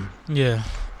EDM, Yeah.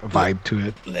 a vibe to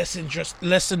it.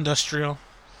 Less industrial.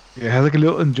 Yeah, it has like a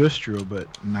little industrial, but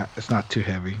it's not too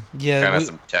heavy. Yeah. Kind of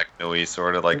some techno-y,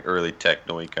 sort of like early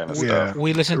techno-y kind of stuff.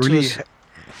 We listened really to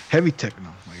heavy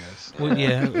techno, I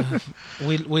guess.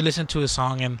 we listened to a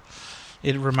song, and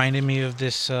it reminded me of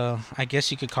this. I guess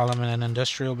you could call them an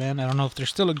industrial band. I don't know if they're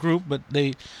still a group, but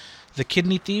the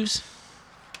Kidney Thieves.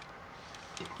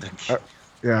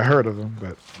 Yeah, I heard of them,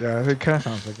 but yeah, it kind of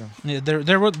sounds like them. Yeah,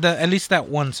 there were at least that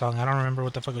one song. I don't remember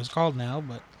what the fuck it was called now,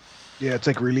 but Yeah, it's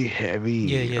like really heavy.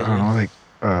 Yeah, I don't know,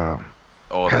 like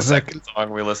Oh, the has like second song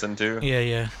we listened to?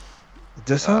 yeah.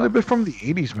 this sounded a bit from the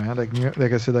 '80s, man.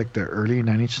 Like I said, like the early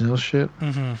Nine Inch Nails shit.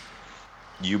 Mm-hmm.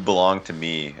 You Belong to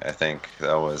Me, I think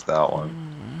that was that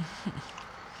one.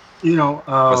 You know,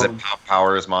 Was it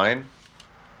Power Is Mine?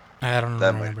 I don't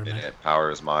That might have remember, been man. it. Power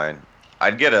Is Mine.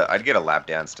 I'd get a lap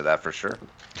dance to that for sure.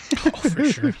 Oh, for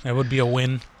sure. That would be a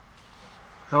win.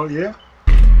 hell yeah.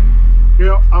 You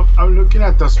know, I'm looking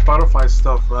at the Spotify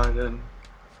stuff, right, and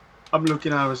I'm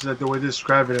looking at it, like the way they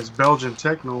describe it as Belgian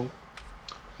techno,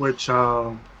 which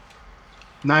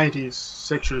 90s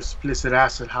sexually explicit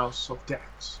acid house of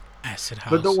dance. Acid House.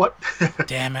 But the what?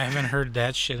 Damn, I haven't heard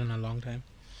that shit in a long time.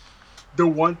 The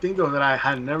one thing though that I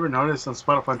had never noticed on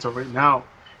Spotify until right now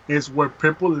is where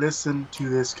people listen to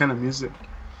this kind of music.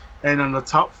 And on the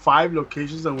top 5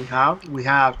 locations that we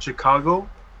have Chicago,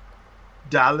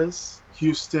 Dallas,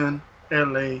 Houston,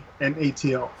 LA, and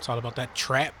ATL. It's all about that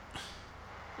trap.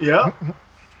 Yeah.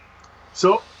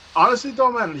 So honestly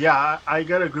though, man, yeah, I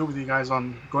gotta agree with you guys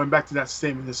on going back to that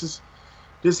statement. This is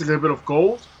a little bit of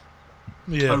gold.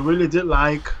 I Yeah. really did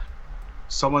like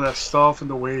some of that stuff and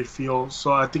the way it feels.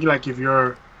 So I think like if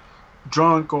you're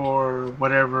drunk or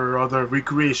whatever other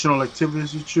recreational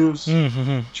activities you choose,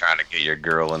 Mm-hmm. Trying to get your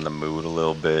girl in the mood a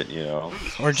little bit, you know.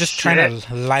 Or just trying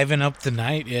to liven up the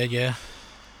night. Yeah.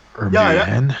 Or Yeah,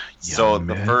 man. So Young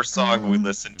the man. first song we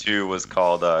listened to was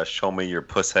called "Show Me Your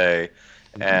Pussy,"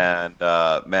 and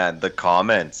man, the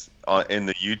comments in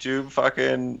the YouTube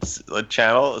fucking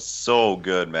channel is so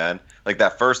good, man. Like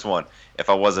that first one. If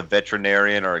I was a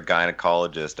veterinarian or a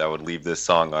gynecologist, I would leave this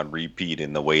song on repeat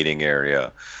in the waiting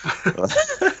area.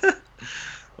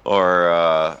 Or,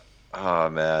 oh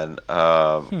man.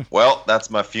 Well, that's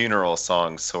my funeral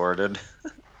song sorted.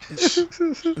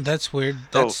 That's weird.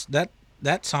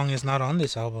 That song is not on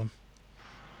this album.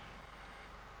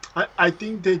 I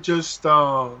think they just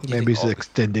Maybe it's the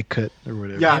extended cut or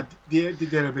whatever. yeah, they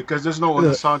did it because there's no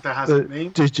other song that has The a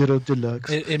name. digital deluxe.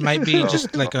 It might be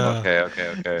just like a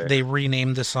Okay. they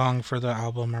renamed the song for the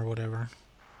album or whatever.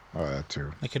 Oh, that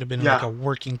too. It could have been Yeah. like a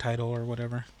working title or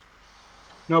whatever.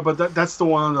 No, but that's the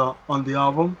one on the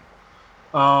album.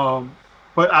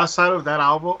 But outside of that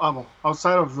album,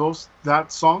 outside of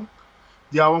that song,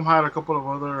 the album had a couple of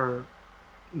other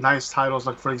nice titles.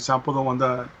 Like for example, the one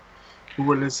that we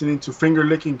were listening to, "Finger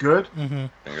Licking Good,"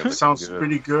 Mm-hmm. sounds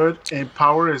pretty good, and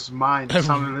 "Power Is Mine"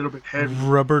 sounded a little bit heavy.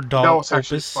 Rubber That Doll was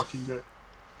actually Opus. fucking good.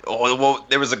 Oh, well,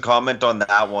 there was a comment on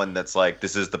that one that's like,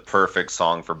 "This is the perfect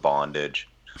song for bondage."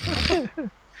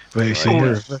 But you see Oh,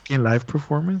 their yeah. fucking live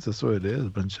performance? That's what it is. A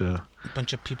bunch of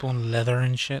Bunch of people in leather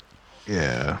and shit.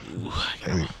 yeah.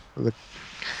 Hey, look,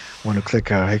 want to click?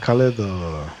 Hey, call it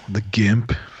the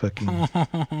gimp.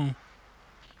 Fucking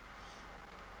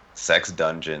Sex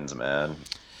dungeons, man.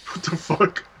 What the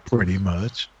fuck? pretty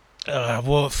much.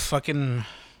 Well, fucking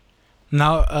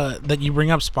now that you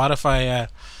bring up Spotify,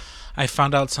 I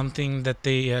found out something that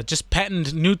they just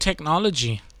patented new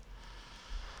technology,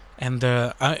 and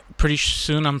I'm pretty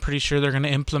sure they're gonna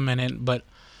implement it. But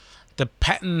the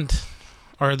patent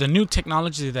or the new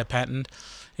technology that patent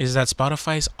is that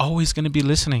Spotify is always gonna be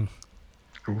listening,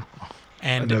 Ooh.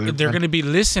 and Another they're one. gonna be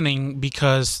listening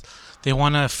because they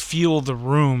want to feel the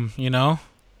room,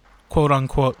 quote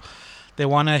unquote. They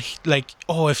want to, like,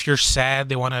 oh, if you're sad,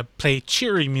 they want to play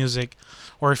cheery music.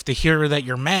 Or if they hear that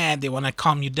you're mad, they want to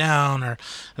calm you down. Or,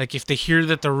 like, if they hear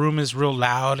that the room is real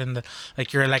loud and,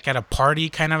 like, you're, like, at a party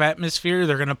kind of atmosphere,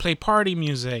 they're going to play party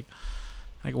music.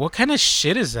 Like, what kind of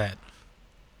shit is that?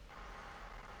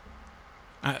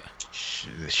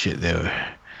 Shit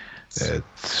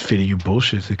that's feeding you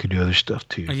bullshit. They could do other stuff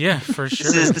too. Yeah, for sure.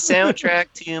 This is the soundtrack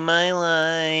to my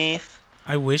life.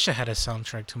 I wish I had a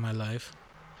soundtrack to my life.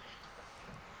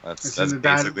 That's Isn't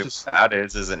that basically just- what that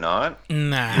is it not?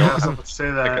 Nah. You I don't was have about to say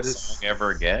to pick that. a song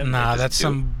ever again. Nah, They just that's do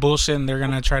some bullshit, and they're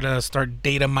going to try to start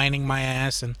data mining my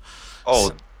ass. And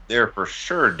Oh, they're for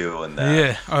sure doing that.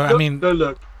 yeah, I mean,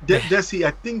 look. Desi,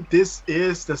 I think this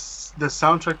is the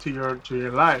soundtrack to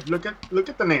your life. Look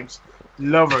at the names: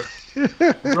 Lover,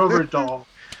 Rubber Doll,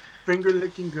 Finger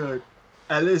Licking Good,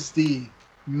 LSD,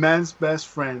 Man's Best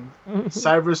Friend,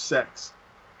 Cyber Sex,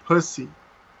 Pussy,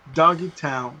 Doggy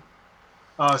Town,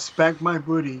 Spank My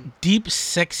Booty, Deep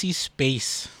Sexy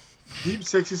Space Deep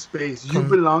Sexy Space, You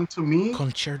Belong to Me,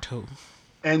 Concerto.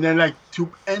 and then like to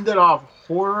end it off,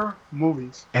 horror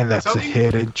movies. And that's Tell a me-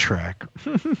 hidden track.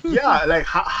 Yeah, like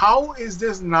how is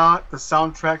this not the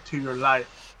soundtrack to your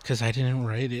life? Because I didn't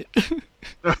write it.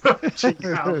 Check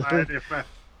it out, man.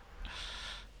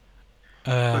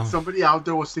 But somebody out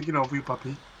there was thinking of you,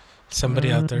 puppy.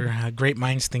 Somebody out there, great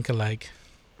minds think alike.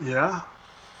 Yeah.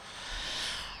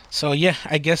 So yeah,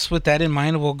 I guess with that in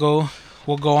mind, we'll go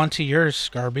on to yours,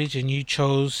 Garbage, and you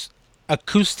chose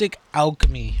Acoustic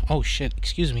Alchemy. Oh shit,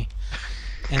 excuse me.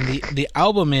 And the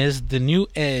album is The New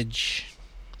Edge.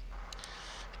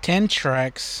 10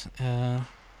 tracks.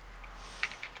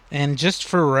 And just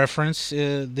for reference,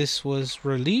 this was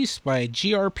released by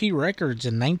GRP Records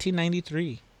in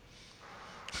 1993.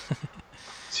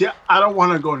 See, I don't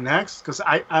want to go next because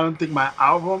I don't think my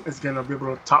album is gonna be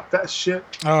able to top that shit.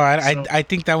 Oh, So- I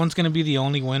think that one's gonna be the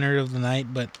only winner of the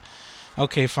night, but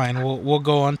okay, fine. We'll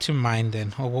go on to mine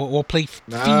then. We'll play feed.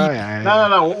 No.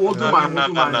 We'll do mine. We'll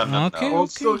do mine. Okay, We're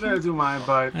still okay. gonna do mine,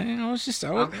 but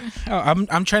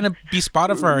I'm trying to be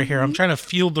Spotify here. I'm trying to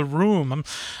feel the room. I'm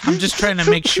just trying to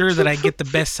make sure that I get the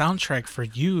best soundtrack for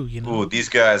you. You know. Ooh, these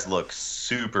guys look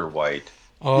super white.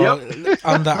 Oh,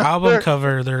 on the album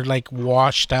cover, they're like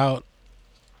washed out.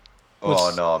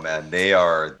 Oh no, man, they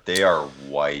are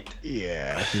white.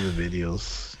 Yeah, I see the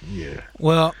videos. Yeah.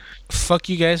 Well, fuck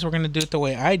you guys. We're gonna do it the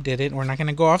way I did it. We're not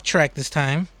gonna go off track this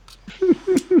time.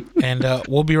 And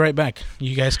we'll be right back.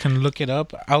 You guys can look it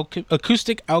up.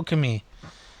 Acoustic Alchemy,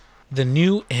 The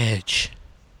New Edge.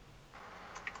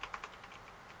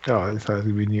 Oh, I thought it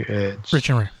would be New Edge. Rich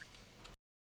and Ray.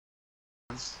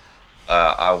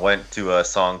 I went to a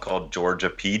song called Georgia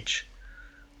Peach,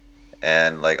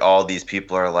 and like all these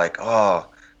people are like, "Oh,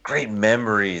 great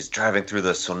memories driving through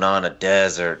the Sonana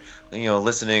Desert,"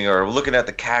 listening or looking at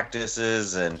the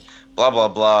cactuses and blah blah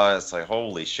blah. It's like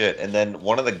holy shit. And then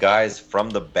one of the guys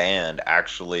from the band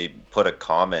actually put a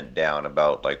comment down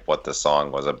about like what the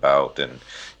song was about and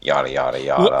yada yada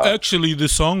yada. Well, actually, the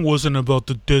song wasn't about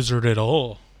the desert at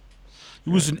all. It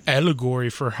was an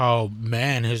allegory for how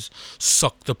man has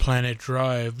sucked the planet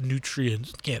dry of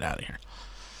nutrients. Get out of here.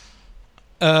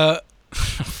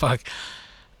 Fuck.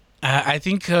 I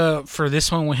think for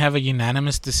this one we have a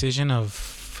unanimous decision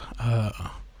of.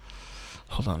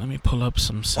 Hold on, let me pull up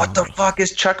some sound. What the fuck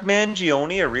is Chuck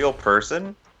Mangione a real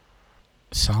person?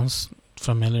 Sounds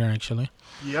familiar, actually.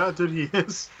 yeah, dude, he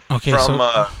is. Okay, From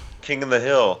so King of the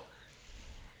Hill.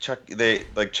 Chuck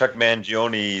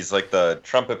Mangione, he's like the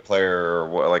trumpet player,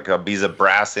 or he's a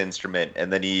brass instrument,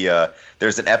 and then he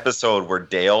there's an episode where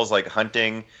Dale's like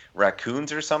hunting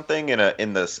raccoons or something in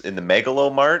the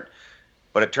Megalomart,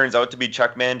 but it turns out to be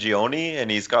Chuck Mangione,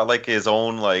 and he's got like his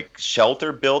own like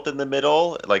shelter built in the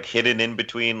middle, like hidden in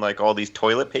between like all these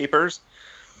toilet papers,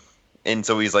 and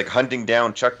so he's like hunting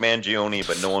down Chuck Mangione,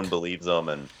 but no one believes him,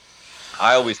 and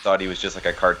I always thought he was just like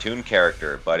a cartoon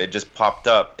character, but it just popped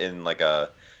up in like a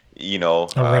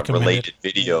recommended. related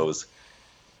videos.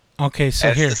 okay, so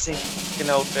It's here the same fucking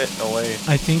outfit, no way.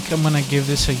 I think I'm gonna give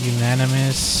this a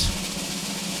unanimous.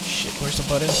 Shit, where's the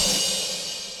button?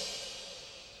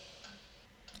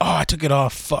 Oh, I took it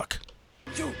off. Fuck.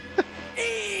 You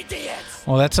idiots!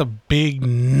 Well, that's a big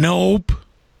nope.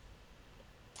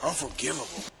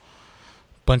 Unforgivable.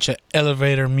 Bunch of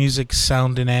elevator music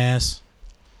sounding ass.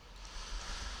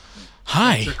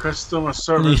 Hi. The customer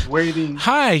service waiting.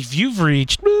 Hi, you've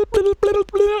reached.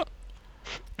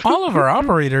 All of our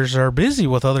operators are busy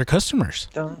with other customers.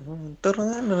 Whoops,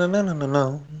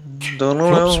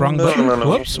 wrong button.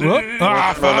 Whoops, whoop.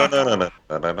 Ah, fuck.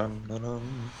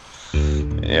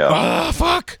 Yeah. Ah,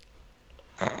 fuck.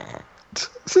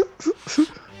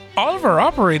 All of our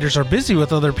operators are busy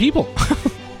with other people.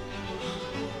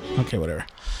 Okay, whatever.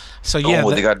 So yeah,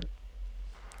 they got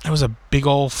that was a big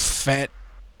old fat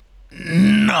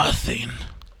nothing.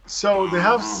 So they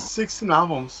have 16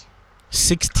 albums.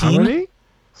 16? How many?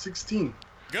 16.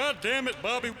 God damn it,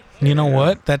 Bobby. You know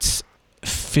what? That's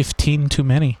 15 too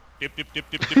many. Dip, dip, dip,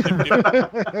 dip, dip, dip,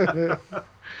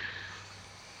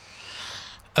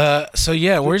 dip. So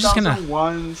yeah, we're just gonna.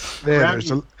 2001's Yeah,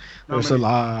 Grammy there's a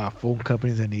lot of phone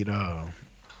companies that need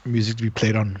music to be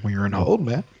played on when you're on hold,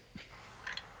 man.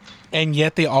 And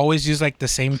yet they always use like the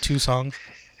same two songs.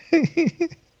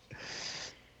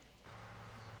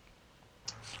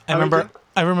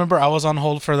 I remember I was on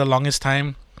hold for the longest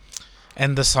time,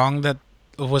 and the song that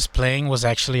was playing was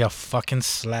actually a fucking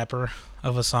slapper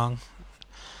of a song.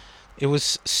 It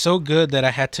was so good that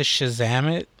I had to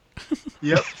Shazam it.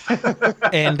 Yep.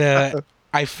 And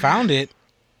I found it.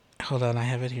 Hold on, I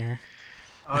have it here.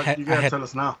 You gotta tell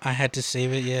us now. I had to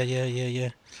save it. Yeah.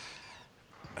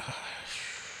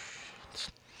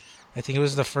 I think it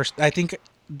was the first. I think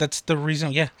that's the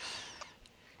reason. Yeah.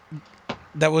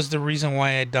 That was the reason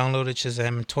why I downloaded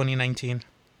Shazam in 2019.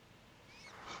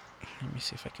 Let me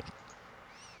see if I can.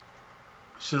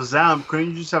 Shazam, couldn't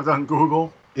you just have done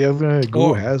Google? Yeah,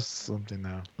 Google Well- has something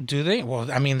now. Do they?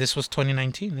 Well, I mean, this was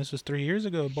 2019. This was 3 years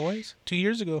ago, boys. 2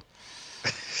 years ago.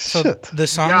 So Shit. the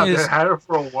song Yeah, is. they had it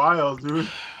for a while, dude.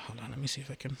 Hold on, let me see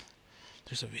if I can.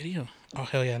 There's a video. Oh,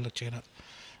 hell yeah, look, check it out.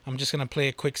 I'm just going to play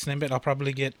a quick snippet. I'll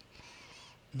probably get.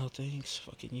 No thanks,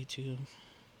 fucking YouTube.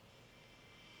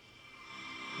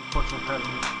 Fucking had it.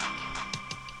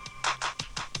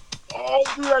 Oh,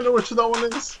 dude, I know which that one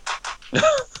is.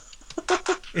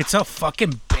 It's a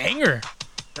fucking banger.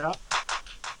 Yeah.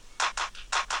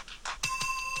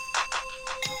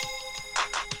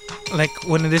 Like,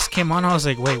 when this came on, I was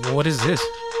like, wait, what is this?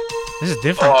 This is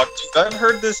different. Oh, dude, I've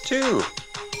heard this too.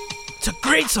 It's a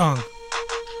great song.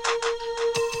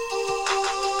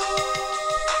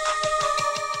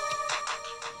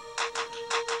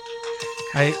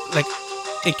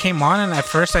 It came on, and at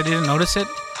first I didn't notice it,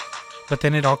 but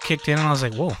then it all kicked in, and I was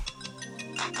like, whoa.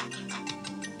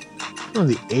 From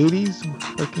the 80s?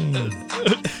 Fucking.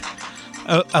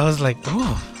 I was like,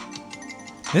 oh,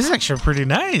 this is actually pretty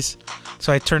nice.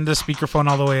 So I turned the speakerphone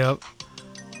all the way up,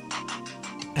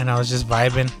 and I was just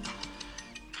vibing.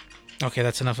 Okay,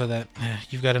 that's enough of that.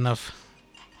 You've got enough.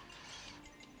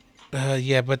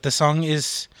 Yeah, but the song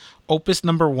is Opus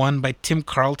Number 1 by Tim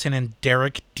Carlton and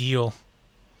Derek Deal.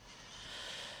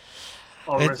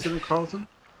 Oh, It- Resident Carlton?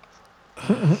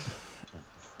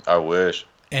 I wish.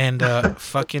 And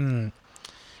fucking,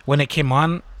 when it came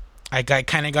on, I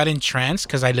kind of got entranced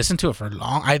because I listened to it for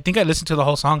long. I think I listened to the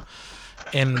whole song,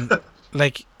 and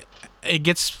like, it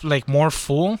gets like more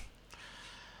full.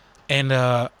 And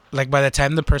like by the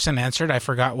time the person answered, I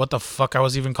forgot what the fuck I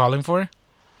was even calling for.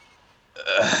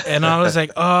 And I was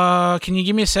like, can you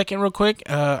give me a second real quick?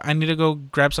 I need to go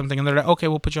grab something. And they're like, okay,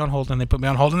 we'll put you on hold. And they put me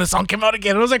on hold, and the song came out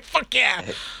again. And I was like, fuck yeah.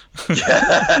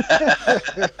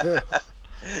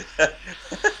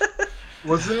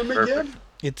 What's the name again?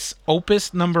 It's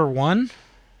Opus Number 1.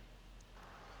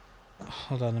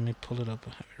 Hold on, let me pull it up. I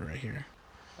have it right here.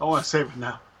 I want to save it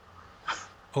now.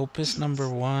 Opus Number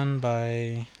 1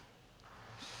 by...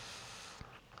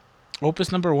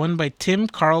 Opus Number 1 by Tim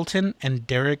Carlton and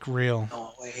Derek Real.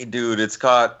 No way, dude. It's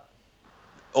got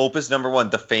Opus Number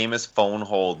 1, the famous phone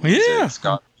hold music. Yeah, It's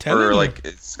got telling you.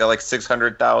 it's got like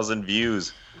 600,000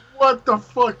 views. What the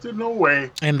fuck, dude? No way.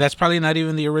 And that's probably not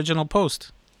even the original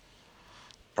post.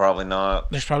 Probably not.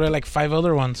 There's probably like 5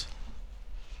 other ones.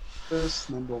 This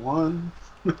number 1.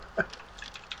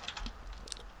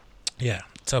 Yeah,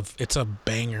 it's a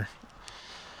banger.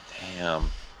 Damn.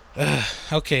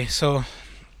 Okay, so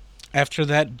after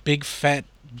that big fat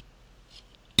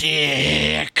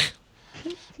dick,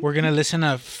 we're gonna listen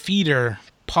to Feeder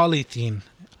Polythene,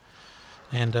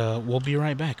 and we'll be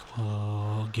right back.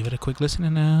 We'll give it a quick listen,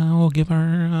 and we'll give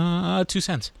our 2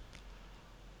 cents.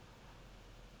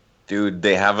 Dude,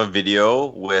 they have a video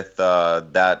with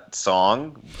that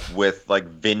song with like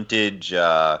vintage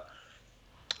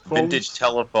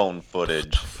telephone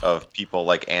footage of people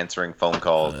like answering phone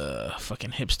calls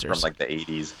Fucking hipsters. from like the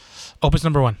 80s. Opus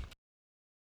Number 1.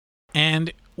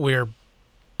 And we're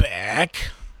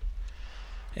back.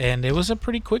 and it was a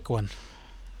pretty quick one.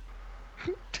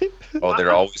 Oh,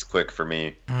 they're always quick for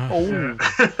me. Oh,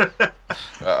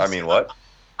 I mean, what?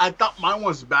 I thought mine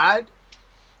was bad.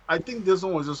 I think this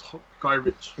one was just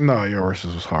garbage. no, yours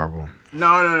was horrible.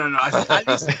 No. At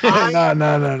least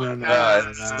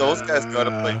No. Those guys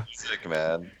gotta play music,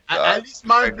 man. At least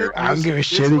mine. I don't give a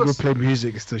shit. He can play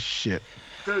music. It's still shit.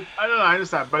 Dude, I don't know. I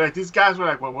understand, but like these guys were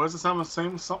like, "What was the song?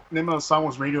 Name of the song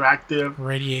was Radioactive."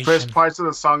 Radiation. First parts of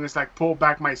the song is like, "Pull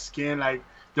back my skin," like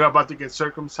they're about to get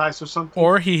circumcised or something.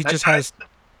 Or he just has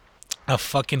a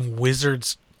fucking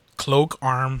wizard's cloak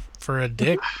arm for a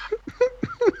dick.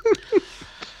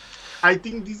 I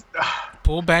think these.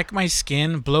 Pull back my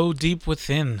skin, blow deep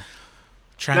within.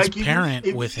 Transparent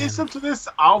if you within. listen to this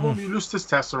album, you lose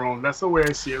testosterone. That's the way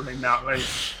I see it right now.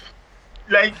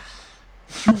 Like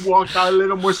you walk out a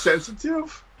little more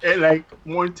sensitive and like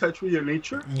more in touch with your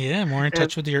nature. Yeah, more in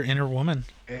touch with your inner woman.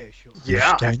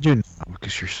 Yeah. Understand you now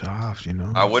because you're soft, you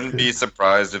know. I wouldn't be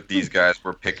surprised if these guys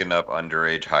were picking up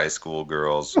underage high school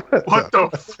girls. What the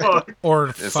fuck? Or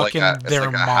It's fucking their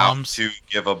like a how moms. to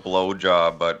give a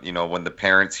blowjob, but you know when the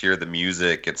parents hear the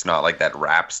music, it's not like that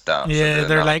rap stuff. So Yeah,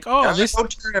 they're not, like, oh, "Yeah, this go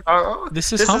turn it on. Oh,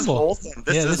 this is humble. wholesome.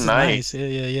 This yeah, is this is nice.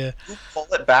 Yeah. Ooh, pull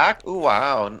it back. Ooh,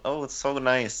 wow. Oh, it's so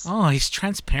nice. Oh, he's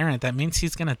transparent. That means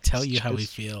he's gonna tell you how he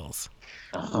feels.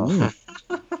 Oh.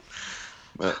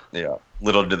 But, yeah.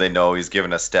 Little do they know he's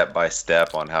giving a step by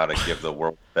step on how to give the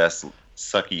world's best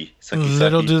sucky.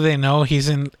 Little do they know he's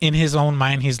in his own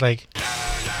mind. He's like,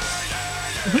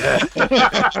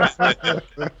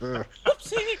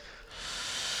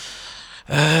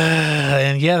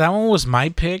 and yeah, that one was my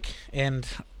pick. And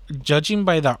judging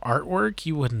by the artwork,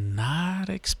 you would not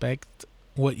expect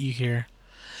what you hear.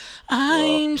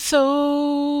 I'm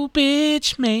so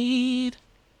bitch made.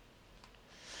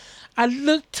 I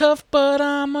look tough, but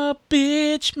I'm a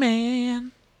bitch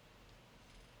man.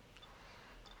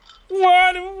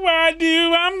 What do I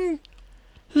do? I'm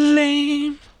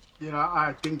lame. You know,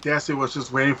 I think Desi was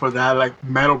just waiting for that like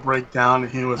metal breakdown,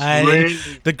 and he was really.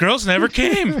 The girls never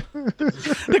came.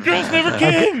 The girls never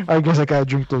came. I guess I gotta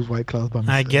drink those White Claws by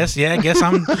myself. I guess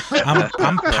I'm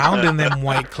pounding them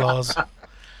White Claws.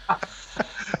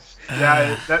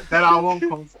 Yeah, that album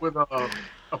comes with a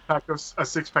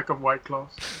 6-pack of White Claws.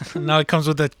 No, it comes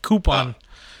with a coupon.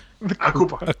 A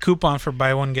coupon. A coupon for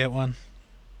buy one get one.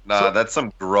 Nah, that's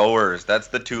some growers. That's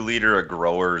the 2 liter of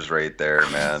growers right there,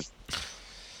 man.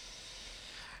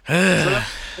 Let me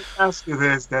ask you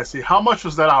this, Desi. How much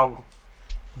was that album?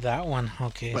 That one,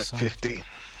 okay. Like So. 50.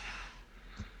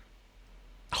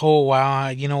 Oh wow!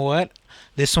 You know what?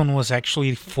 This one was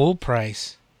actually full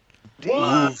price.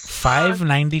 What?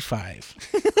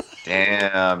 $5.95.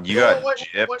 Damn, you You know got what?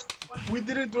 gypped. We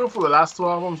didn't do it for the last 2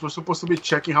 albums. We're supposed to be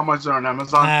checking how much they're on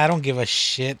Amazon. I don't give a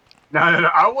shit. No.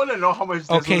 I want to know how much this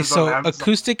one Okay, is so on Amazon.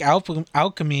 Acoustic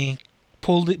Alchemy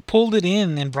pulled it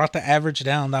in and brought the average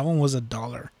down. That one was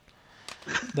 $1.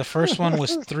 The first one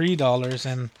was $3,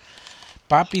 and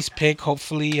Papi's pick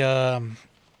hopefully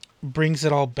brings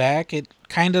it all back. It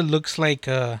kind of looks like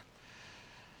it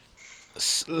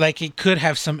could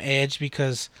have some edge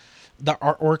because the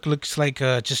artwork looks like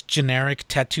just generic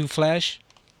tattoo flash.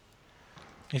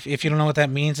 If you don't know what that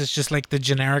means, it's just like the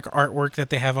generic artwork that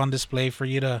they have on display for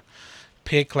you to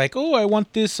pick. Like, oh, I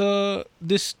want this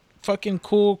fucking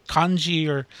cool kanji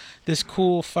or this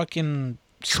cool fucking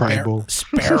Tribal.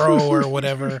 sparrow or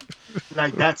whatever.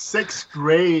 Like that 6th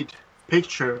grade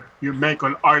picture you make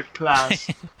on art class.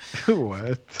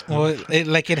 What? Well,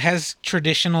 it has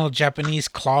traditional Japanese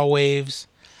claw waves.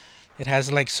 It has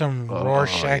like some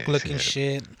Rorschach looking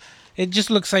shit. It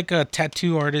just looks like a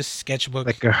tattoo artist's sketchbook.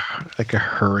 Like a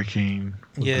hurricane.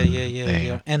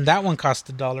 Yeah. And that one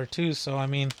cost $1 too. So I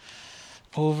mean,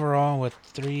 overall, with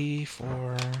 3,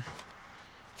 4,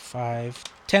 5,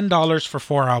 $10 for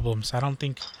 4 albums. I don't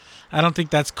think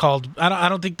that's called. I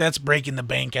don't think that's breaking the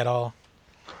bank at all.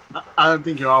 I don't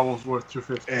think your album's worth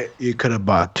 $250. You could have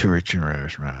bought 2 Rich and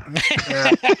Rares, man.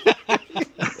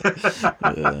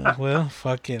 Well,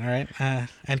 fuck it, all right. I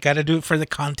gotta do it for the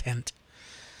content.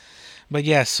 But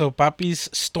yeah, so Papi's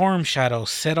Storm Shadow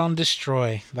set on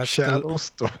Destroy. That's Shadow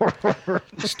Storm.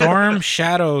 Storm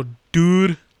Shadow,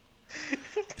 dude.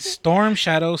 Storm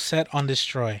Shadow set on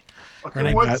Destroy.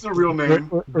 Okay, what's the real name?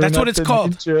 That's what it's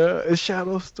called. Ninja. It's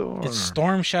Shadow Storm. It's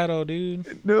Storm Shadow,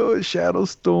 dude. No, it's Shadow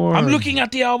Storm. I'm looking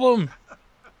at the album.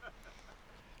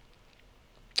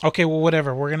 Okay, well,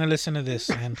 whatever. We're gonna listen to this,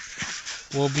 and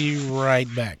we'll be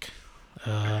right back.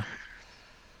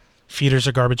 Feeders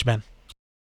are garbage men.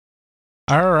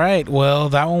 All right. Well,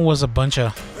 that one was a bunch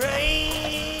of.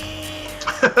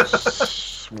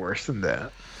 Worse than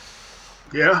that.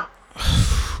 Yeah.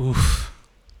 Oof.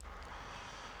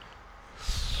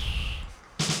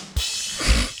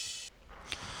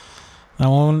 That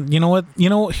one, you know what?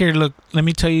 Here, look. Let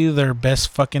me tell you their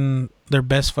best fucking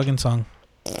song.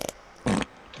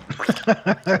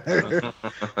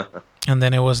 And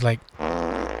then it was like,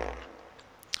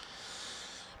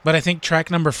 but I think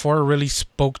track number 4 really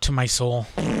spoke to my soul.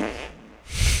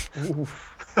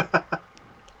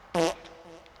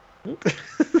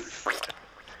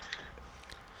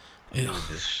 It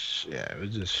was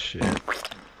just shit.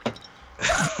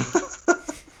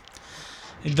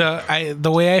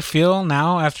 The way I feel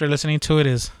now after listening to it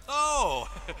is, Oh,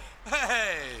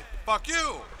 hey, fuck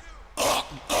you.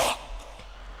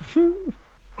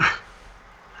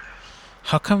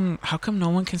 how come no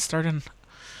one can start an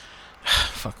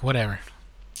fuck, whatever.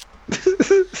 You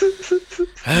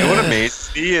know what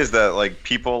amazes me is that like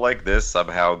people like this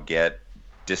somehow get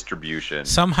distribution.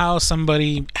 Somehow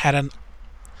somebody had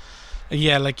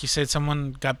like you said,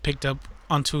 someone got picked up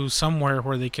onto somewhere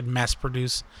where they could mass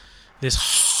produce this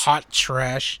hot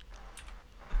trash.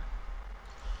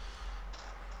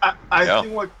 I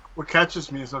think what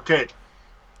catches me is, okay,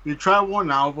 you try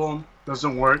one album,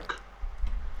 doesn't work.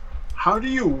 How do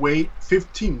you wait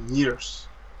 15 years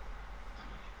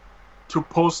to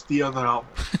post the other album?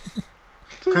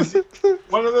 Because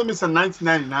one of them is a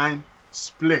 1999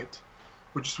 split,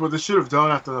 which is what they should have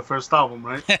done after the first album,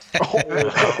 right?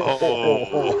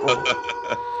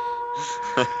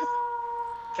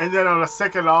 And then on the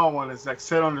second album, it's like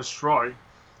Set on Destroy.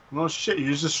 No shit, you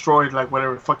just destroyed like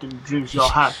whatever fucking dreams y'all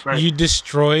had, right? You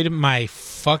destroyed my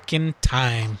fucking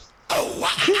time.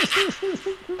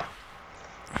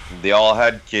 They all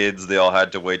had kids. They all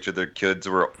had to wait till their kids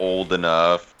were old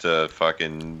enough to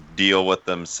fucking deal with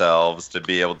themselves to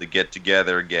be able to get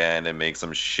together again and make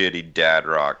some shitty dad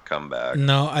rock comeback.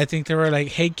 No, I think they were like,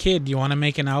 hey kid, you want to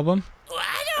make an album?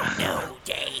 I don't know,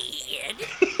 Dad.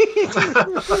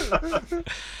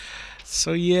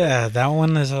 So yeah, that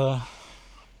one is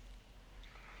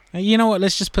you know what?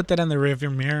 Let's just put that in the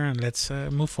rearview mirror and let's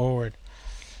move forward.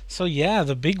 So yeah,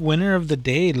 the big winner of the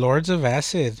day, Lords of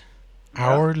Acid,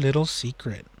 Our Little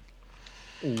Secret.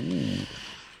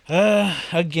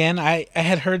 Again, I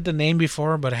had heard the name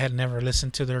before, but I had never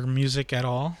listened to their music at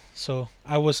all. So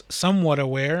I was somewhat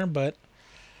aware, but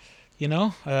you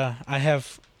know,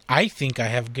 I think I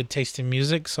have good taste in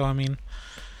music. So I mean,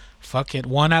 fuck it.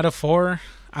 1 out of 4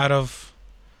 out of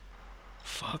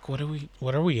fuck. What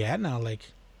are we at now?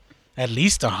 Like at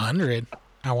least 100,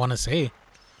 I want to say,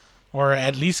 or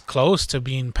at least close to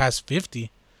being past 50.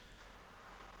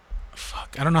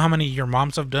 Fuck, I don't know how many your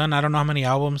moms have done. I don't know how many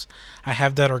albums I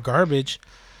have that are garbage.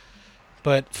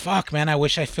 But fuck, man, I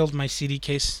wish I filled my CD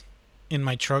case in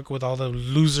my truck with all the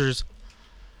losers,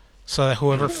 so that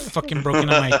whoever fucking broke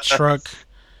into my truck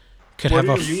could What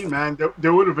have do you mean, man? They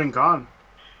would have been gone.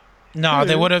 No,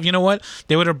 they would have. You know what?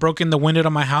 They would have broken the window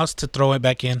of my house to throw it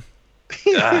back in.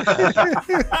 Got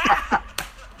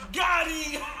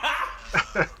him.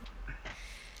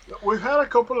 We've had a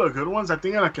couple of good ones. I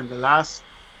think like in the last,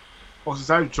 since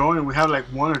I've joined, we had like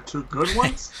 1 or 2 good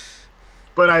ones.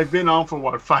 But I've been on for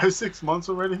what, 5-6 months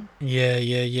already?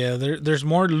 Yeah. There's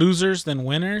more losers than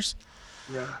winners.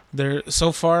 Yeah. There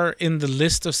so far in the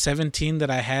list of 17 that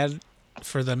I had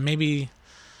for the maybe.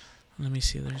 Let me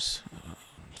see. There's.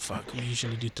 Fuck, we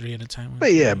usually do 3 at a time.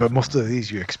 But yeah, but most of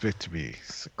these you expect to be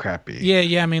crappy.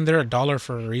 Yeah. I mean, they're $1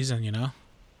 for a reason, you know.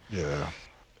 Yeah.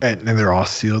 And they're all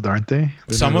sealed, aren't they?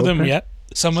 They're Some not of them, open? yeah.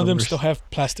 Some of them are still have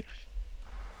plastic.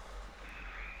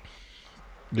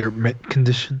 They're mint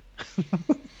condition.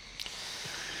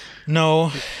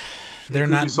 No, they're Could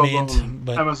be not sold mint, on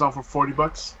but Amazon for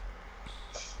 $40.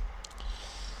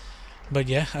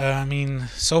 yeah. I mean,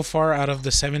 so far out of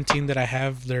the 17 that I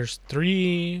have, there's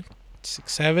 3,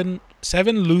 6,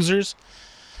 7 losers,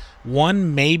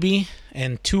 1 maybe,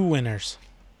 and 2 winners.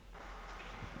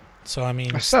 So I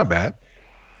mean, That's not bad.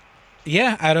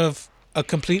 yeah, out of a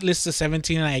complete list of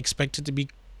 17, I expect it to be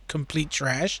complete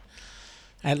trash.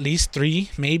 At least 3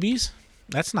 maybes.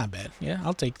 That's not bad. Yeah,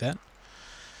 I'll take that.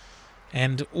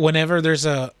 And whenever there's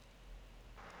an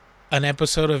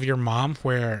episode of Your Mom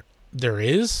where there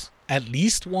is at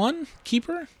least 1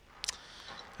 keeper,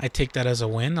 I take that as a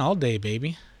win all day,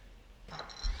 baby.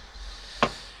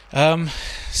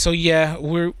 So yeah,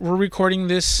 we're recording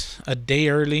this a day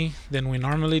early than we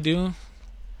normally do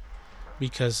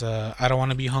because I don't want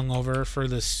to be hungover for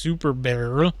the Super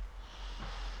Bowl.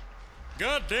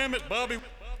 God damn it, Bobby.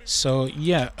 So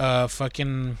yeah,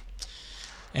 fucking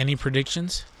any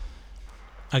predictions?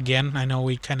 Again, I know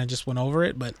we kind of just went over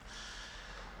it, but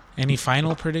any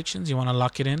final predictions? You want to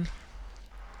lock it in?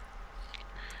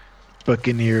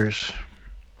 Buccaneers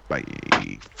by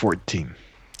 14.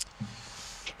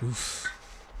 Oof.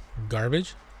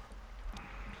 Garbage?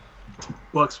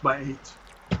 Bucks by 8.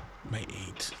 By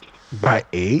 8. By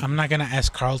 8? I'm not gonna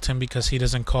ask Carlton because he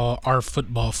doesn't call our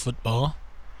football.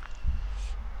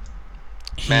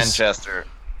 He's- Manchester.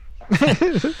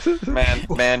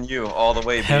 Man, you all the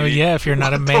way, baby. Hell yeah! If you're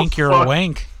not a What the mank, you're a fuck?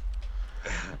 wank.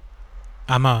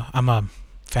 I'm a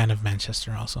fan of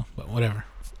Manchester also, but whatever.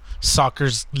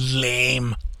 Soccer's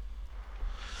lame.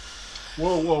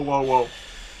 Whoa.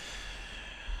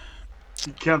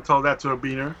 You can't tell that to a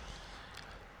beaner.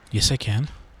 Yes, I can.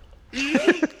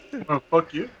 Oh,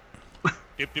 fuck you.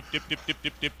 Dip, dip, dip, dip, dip,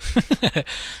 dip, dip.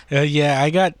 Yeah, I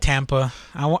got Tampa.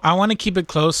 I want to keep it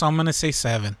close, so I'm gonna say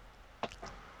 7.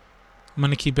 I'm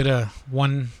gonna keep it a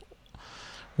one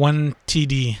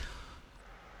TD.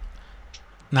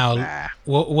 Now Nah.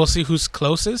 we'll see who's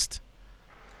closest.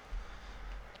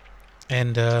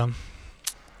 And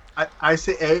I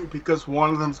say 8 because one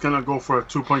of them's gonna go for a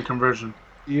 2-point conversion.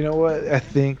 You know what? I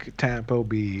think Tampa will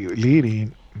be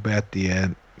leading, but at the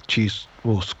end, Chiefs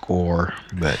will score,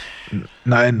 but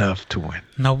not enough to win.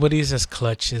 nobody's as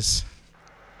clutch as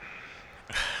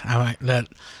that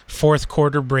fourth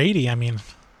quarter Brady. I mean,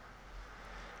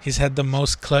 he's had the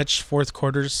most clutch fourth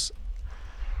quarters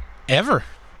ever.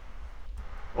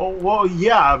 Oh, well,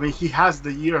 yeah. I mean, he has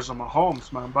the years of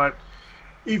Mahomes, man. But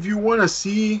if you want to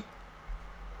see,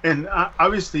 and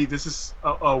obviously this is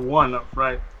a one-up,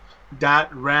 right?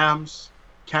 That Rams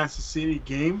Kansas City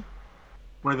game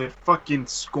where they fucking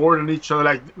scored on each other.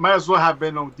 Like, might as well have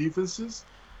been no defenses.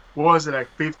 What was it, like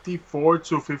 54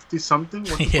 to 50 something?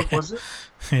 What the fuck Yeah. was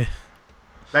it?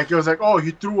 Like, it was like, oh,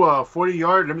 you threw a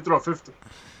 40-yard, let me throw a 50.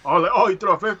 Oh, you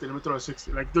threw a 50, let me throw a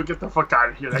 60. Like, dude, get the fuck out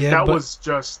of here. Like, Yeah, that but- was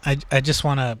just... I just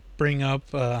want to bring up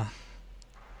the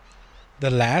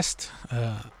last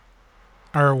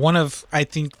or one of, I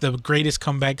think, the greatest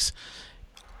comebacks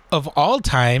of all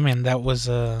time, and that was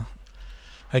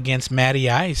against Matty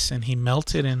Ice, and he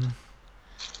melted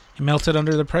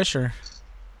under the pressure.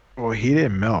 Well, he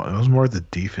didn't melt. It was more the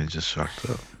defense just sucked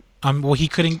up. Well, he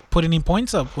couldn't put any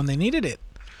points up when they needed it.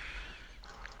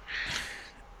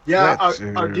 Yeah, Let's-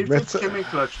 our defense let's- came in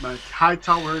clutch, man.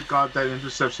 Hightower got that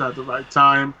interception at the right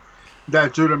time.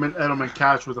 That Judeman Edelman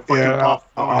catch with a fucking Yeah. off.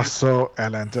 Also,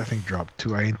 Atlanta, I think, dropped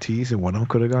 2 INTs, and one of them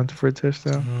could have gone for a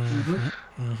touchdown.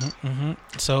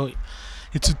 So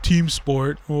it's a team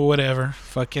sport or whatever.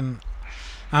 Fucking,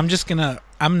 I'm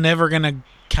never gonna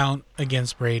count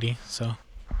against Brady. So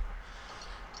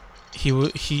he's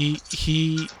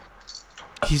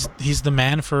the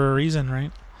man for a reason,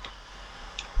 right?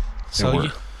 So And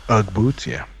we're Ugg boots,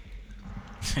 yeah.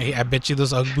 hey, I bet you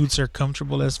those Ugg boots are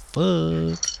comfortable as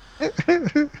fuck.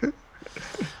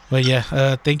 But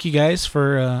yeah, thank you guys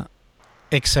for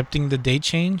accepting the date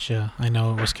change. I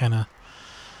know it was kind of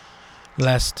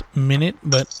last minute,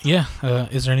 but yeah.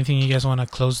 Is there anything you guys want to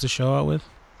close the show out with?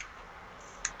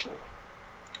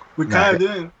 We kind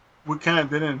of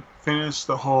didn't finish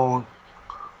the whole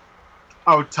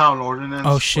our town ordinance.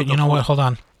 Oh shit! You know what? Hold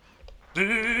on.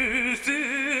 This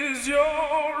is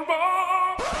your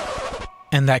mom.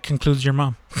 And that concludes your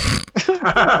mom.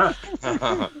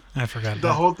 I forgot The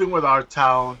that. whole thing with our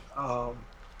town. You're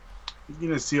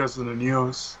gonna see us in the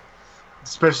news,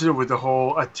 especially with the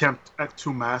whole attempt at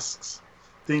 2 masks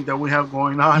thing that we have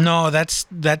going on. No, that's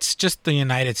just the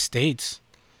United States.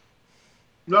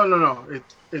 No.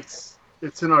 It's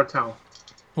in our town.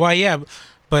 Well, yeah,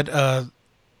 but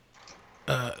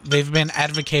they've been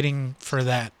advocating for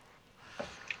that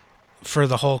for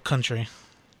the whole country.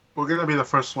 Oh, We're gonna be the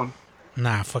first one.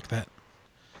 Nah, fuck that.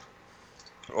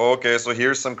 Okay, so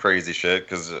here's some crazy shit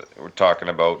because we're talking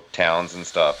about towns and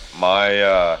stuff.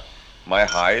 My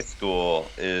high school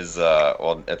is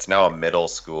well, it's now a middle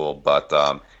school, but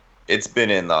it's been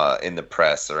in the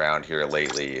press around here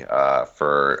lately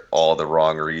for all the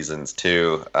wrong reasons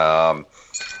too.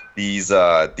 These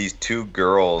 2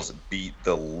 girls beat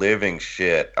the living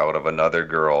shit out of another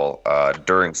girl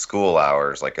during school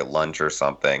hours, like at lunch or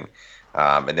something.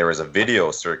 And there was a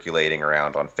video circulating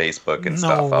around on Facebook and No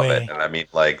stuff of way. it. And I mean,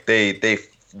 like they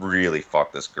really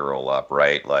fucked this girl up,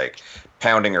 right? Like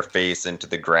pounding her face into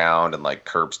the ground and like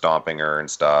curb stomping her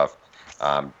and stuff.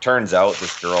 Turns out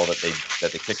this girl that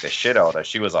they kicked the shit out of,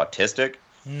 she was autistic.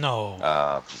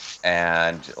 No.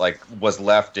 And like was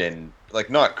left in like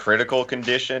not critical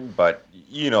condition, but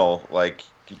like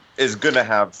is gonna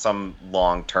have some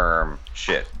long-term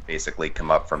shit basically come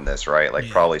up from this, right? Like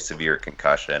Yeah. probably severe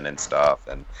concussion and stuff.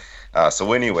 And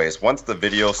so anyways, once the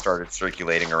video started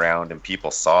circulating around and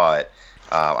people saw it,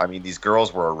 I mean, these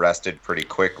girls were arrested pretty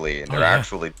quickly, and Oh, they're yeah.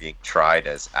 actually being tried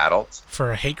as adults.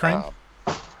 For a hate crime?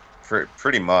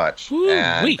 Pretty much. Woo-wee.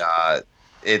 And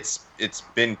it's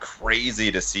been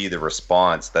crazy to see the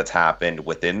response that's happened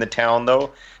within the town,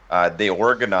 though. they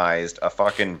organized a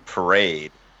fucking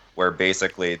parade where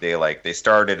basically they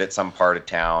started at some part of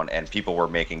town and people were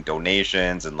making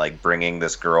donations and like bringing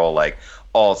this girl like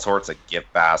all sorts of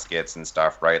gift baskets and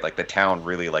stuff, right? Like the town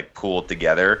really like pooled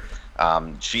together.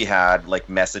 She had like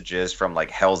messages from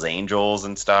like Hell's Angels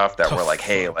and stuff that were like,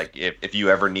 hey, like if you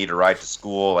ever need a ride to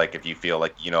school, like if you feel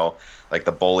like, you know, like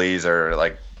the bullies are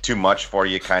like too much for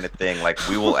you kind of thing, like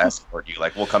we will escort you,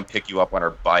 like we'll come pick you up on our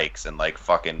bikes and like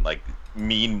fucking like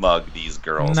mean mug these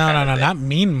girls. No, not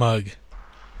mean mug.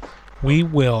 We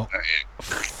will.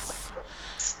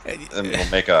 And we'll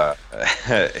make a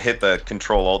hit the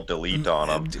Control Alt Delete on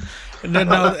them.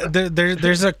 No,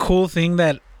 there's a cool thing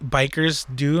that bikers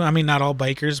do. I mean, not all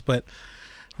bikers, but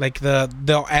like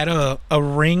they'll add a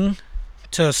ring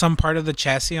to some part of the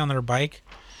chassis on their bike,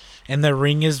 and the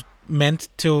ring is meant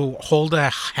to hold a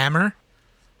hammer.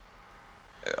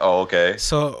 Oh, okay.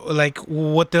 So like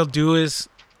what they'll do is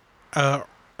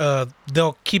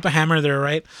they'll keep a hammer there,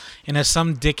 right? And if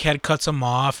some dickhead cuts them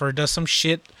off or does some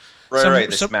shit, Right.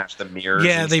 They smash the mirrors.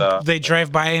 Yeah, and stuff. they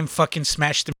drive by and fucking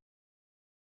smash the.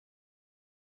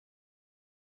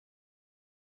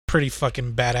 Pretty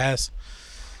fucking badass.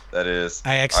 That is.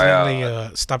 I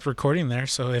accidentally stopped recording there,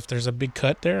 so if there's a big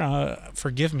cut there,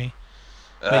 forgive me.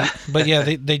 But yeah,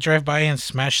 they drive by and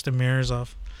smash the mirrors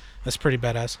off. That's pretty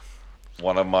badass.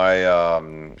 One of my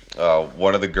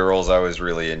one of the girls I was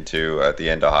really into at the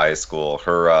end of high school,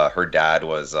 her dad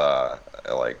was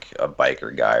like a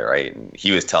biker guy, right? And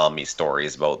he was telling me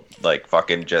stories about like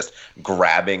fucking just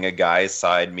grabbing a guy's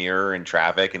side mirror in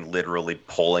traffic and literally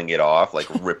pulling it off, like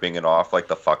ripping it off like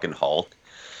the fucking Hulk.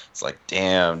 It's like,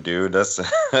 damn, dude, that's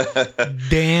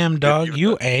damn, dog,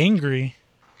 you angry.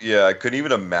 Yeah, I couldn't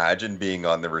even imagine being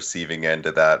on the receiving end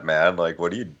of that, man. Like,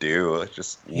 what do you do? Like,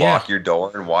 just lock your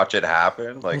door and watch it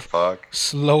happen? Like, fuck.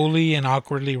 Slowly and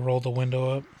awkwardly roll the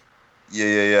window up.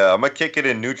 Yeah. I'm gonna kick it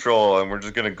in neutral, and we're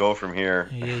just gonna go from here.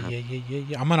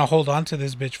 Yeah. I'm gonna hold on to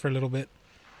this bitch for a little bit.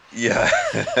 Yeah.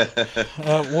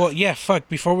 Well, yeah. Fuck.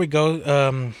 Before we go,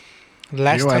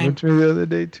 last what time. happened to me the other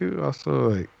day too. Also,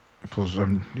 like,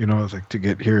 it's like to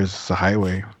get here is a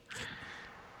highway,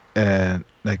 and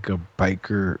like a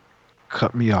biker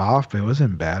cut me off. It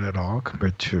wasn't bad at all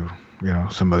compared to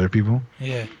some other people.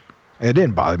 Yeah. It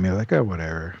didn't bother me. Like, oh,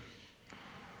 whatever.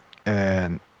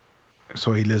 And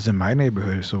so he lives in my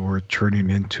neighborhood, so we're turning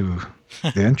into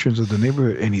the entrance of the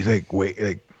neighborhood, and he's like, wait,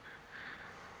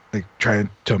 like trying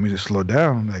to tell me to slow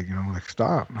down, like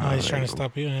stop. Oh, he's trying to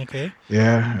stop you. Okay.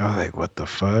 Yeah, I was like, what the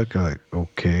fuck? I'm like,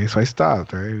 okay, so I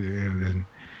stopped, right, and then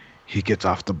he gets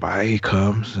off the bike, he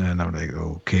comes, and I'm like,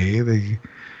 okay.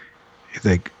 He's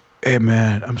like, hey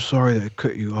man, I'm sorry that I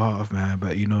cut you off, man,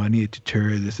 but I needed to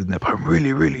turn this and that. But I'm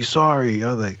really, really sorry.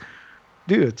 I was like,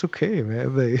 dude, it's okay,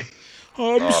 man. Like,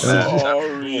 I'm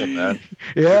sorry, man.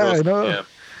 Yeah, I know. Yeah,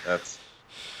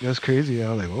 that's crazy.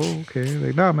 I was like, oh, okay.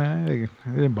 Like, no, man, like,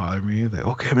 it didn't bother me. Like,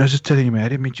 okay, man, I was just telling you, man, I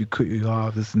didn't mean to cut you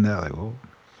off, this and that. Like, oh,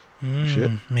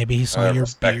 shit. Maybe he saw your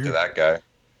respect beard. to that guy.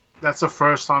 That's the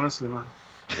first, honestly, man.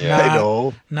 Yeah, I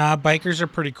know. Nah, bikers are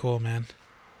pretty cool, man.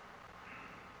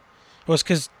 Well, it's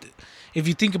because if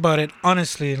you think about it,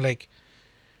 honestly, like,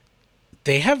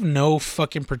 they have no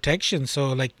fucking protection.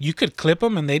 So, like, you could clip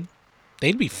them and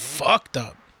they'd be fucked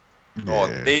up. Oh,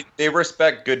 Yeah. they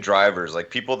respect good drivers, like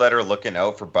people that are looking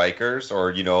out for bikers,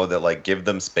 or that like give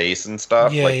them space and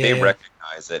stuff. Yeah, like they yeah.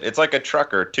 recognize it. It's like a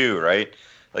trucker too, right?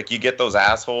 Like you get those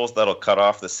assholes that'll cut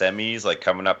off the semis, like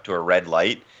coming up to a red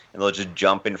light, and they'll just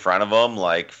jump in front of them.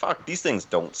 Like, fuck, these things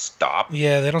don't stop.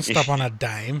 Yeah, they don't stop on a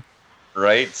dime.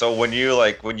 Right, so when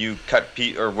you cut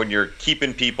or when you're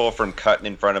keeping people from cutting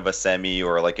in front of a semi,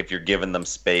 or like if you're giving them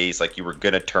space, like you were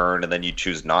gonna turn and then you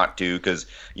choose not to because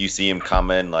you see him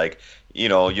coming, like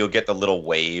you'll get the little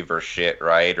wave or shit,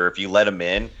 right? Or if you let them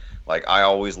in, like I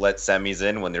always let semis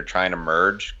in when they're trying to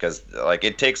merge because like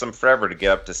it takes them forever to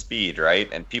get up to speed, right?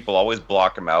 And people always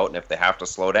block them out, and if they have to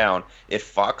slow down, it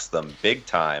fucks them big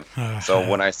time. So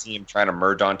when I see them trying to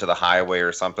merge onto the highway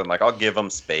or something, like I'll give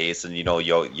them space, and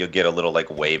you'll get a little like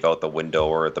wave out the window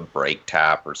or the brake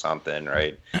tap or something,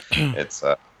 right? It's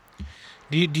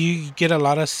Do you get a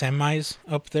lot of semis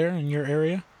up there in your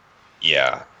area?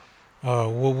 yeah.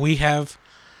 Well, we have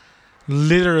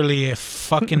literally a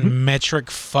fucking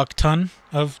metric fuck ton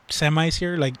of semis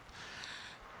here. Like,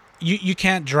 you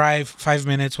can't drive 5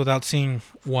 minutes without seeing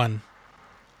one.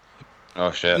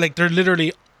 Oh shit. Like, they're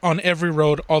literally on every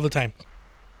road all the time,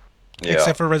 Yeah.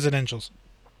 except for residentials.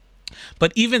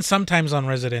 But even sometimes on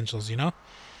residentials,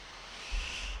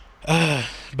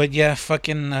 But yeah,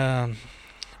 fucking.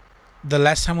 The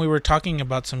last time we were talking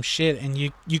about some shit, and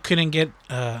you couldn't get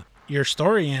your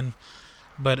story in,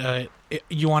 but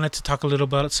you wanted to talk a little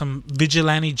about some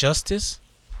vigilante justice,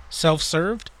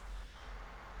 self-served.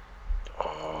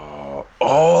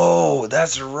 Oh,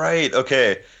 that's right.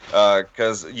 Okay,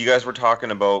 because you guys were talking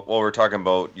about, we're talking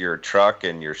about your truck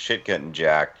and your shit getting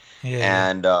jacked. Yeah.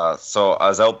 And so I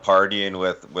was out partying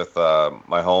with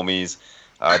my homies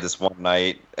this one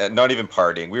night. Not even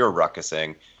partying, we were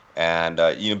ruckusing, and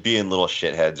being little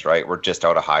shitheads, right? We're just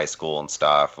out of high school and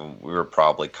stuff, and we were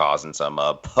probably causing some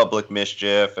public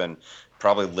mischief and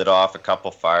probably lit off a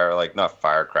couple not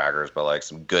firecrackers, but like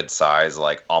some good size,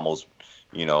 like almost,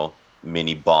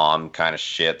 mini bomb kind of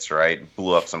shits, right?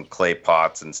 Blew up some clay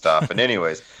pots and stuff. And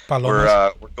anyways,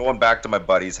 we're going back to my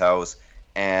buddy's house,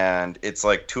 and it's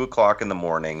like 2:00 in the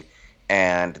morning,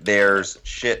 and there's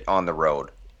shit on the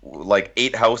road, like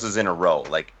 8 houses in a row.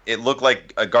 Like it looked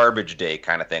like a garbage day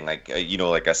kind of thing, like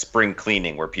like a spring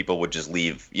cleaning where people would just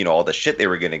leave all the shit they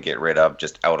were gonna get rid of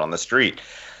just out on the street.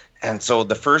 And so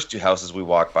the first 2 houses we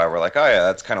walked by were like, oh yeah,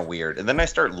 that's kind of weird. And then I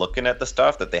start looking at the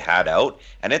stuff that they had out,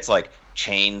 and it's like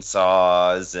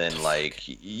chainsaws and like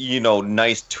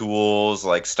nice tools,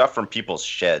 like stuff from people's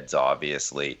sheds,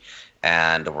 obviously.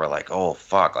 And we're like, oh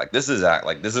fuck, like this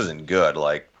isn't good.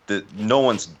 Like no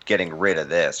one's getting rid of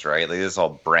this, right? Like this is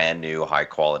all brand new, high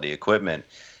quality equipment.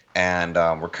 And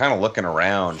we're kind of looking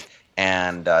around,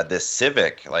 and this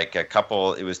Civic,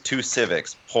 it was 2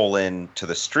 Civics pull into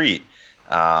the street.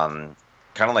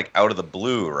 Kind of like out of the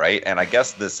blue, right? And I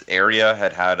guess this area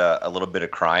had a little bit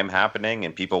of crime happening,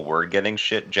 and people were getting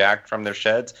shit jacked from their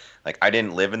sheds. Like I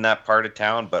didn't live in that part of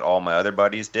town, but all my other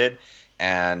buddies did.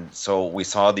 And so we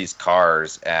saw these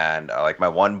cars, and like my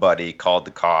one buddy called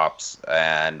the cops,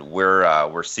 and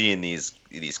we're seeing these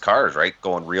cars, right,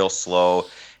 going real slow,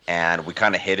 and we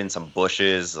kind of hid in some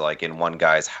bushes, like in one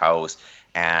guy's house.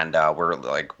 And we're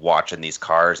like watching these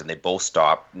cars, and they both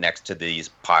stop next to these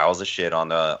piles of shit on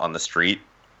the street,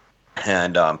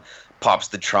 and pops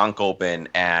the trunk open,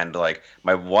 and like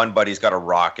my one buddy's got a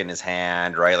rock in his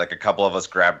hand, right? Like a couple of us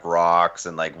grabbed rocks,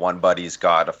 and like one buddy's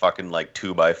got a fucking like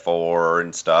 2x4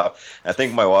 and stuff. And I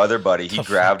think my other buddy, he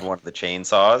grabbed one of the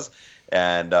chainsaws,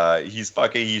 and he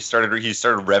started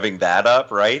revving that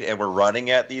up, right? And we're running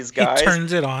at these guys. He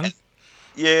turns it on.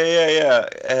 Yeah.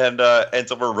 And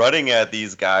so we're running at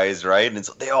these guys, right? And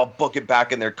so they all book it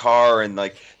back in their car, and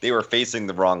like they were facing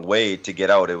the wrong way to get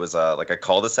out. It was like a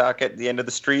cul-de-sac at the end of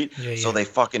the street. So they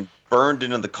fucking burned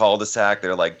into the cul-de-sac.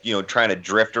 They're like, trying to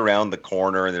drift around the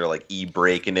corner, and they're like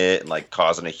e-braking it and like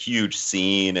causing a huge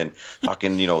scene, and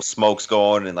fucking, smoke's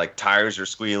going, and like tires are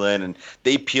squealing, and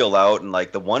they peel out, and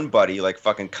like the one buddy like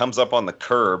fucking comes up on the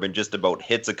curb and just about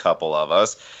hits a couple of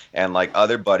us, and like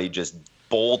other buddy just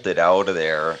bolted out of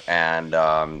there. And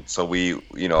so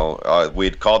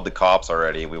we'd called the cops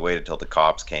already. We waited till the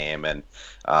cops came, and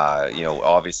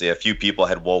obviously a few people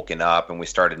had woken up, and we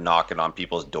started knocking on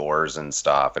people's doors and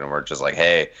stuff, and we're just like,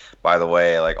 hey, by the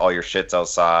way, like all your shit's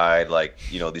outside, like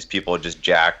these people just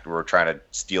jacked, we're trying to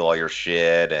steal all your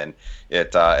shit. And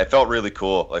it felt really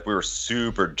cool. Like we were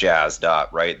super jazzed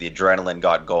up, right? The adrenaline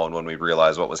got going when we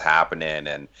realized what was happening.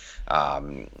 And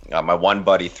my one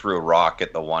buddy threw a rock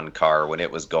at the one car when it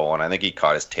was going. I think he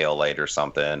caught his tail light or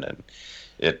something, and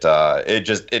it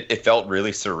felt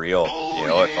really surreal.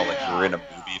 It felt like you were in a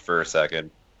movie for a second.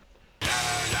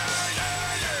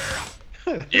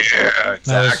 Yeah,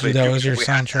 exactly. That was your If we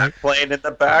had soundtrack. that playing in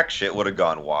the back, shit would have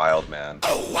gone wild, man.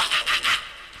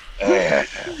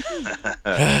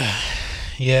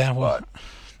 Yeah, well,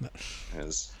 It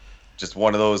was just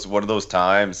one of those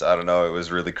times. I don't know. It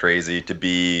was really crazy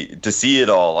to see it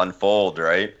all unfold,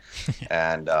 right?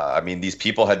 And I mean, these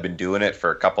people had been doing it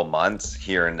for a couple months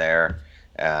here and there,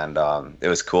 and it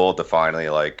was cool to finally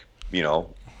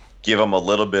give them a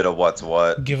little bit of what's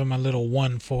what. give him a little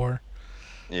 1-4.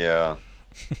 Yeah.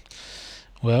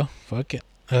 Well, fuck it.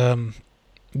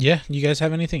 Yeah, you guys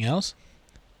have anything else?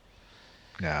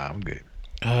 Nah, I'm good.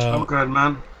 I'm good,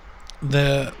 man.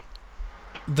 The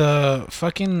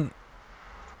fucking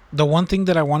the one thing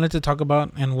that I wanted to talk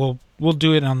about, and we'll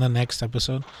do it on the next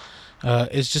episode,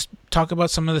 is just talk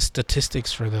about some of the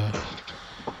statistics for the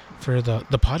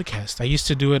podcast. I used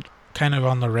to do it kind of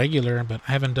on the regular, but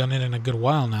I haven't done it in a good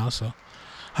while now, so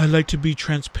I like to be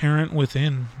transparent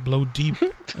within, blow deep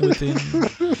within,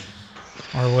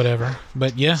 or whatever.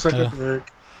 But yeah,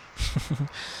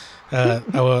 I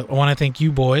want to thank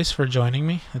you boys for joining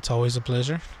me. It's always a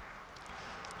pleasure.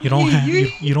 You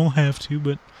don't have to,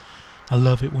 but I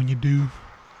love it when you do.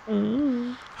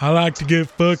 I like to get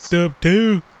fucked up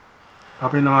too.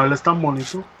 Papi, no hables tan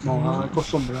bonito. No vas a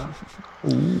acostumbrar.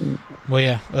 Well,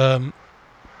 yeah.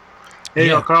 Hey,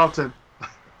 Yeah. yo, Carlton.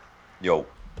 Yo.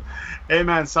 Hey,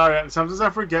 man, sorry. Sometimes I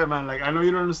forget, man. Like, I know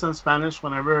you don't understand Spanish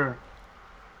whenever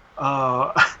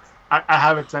I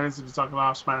have a tendency to talk a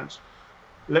lot of Spanish.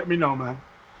 Let me know, man.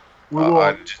 We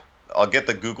will. I'll get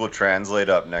the Google Translate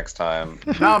up next time.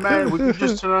 No, man, we can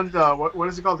just turn on the what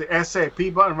is it called? The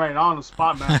SAP button right now on the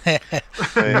spot, man.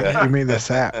 Yeah. You mean the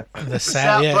sap? The SAP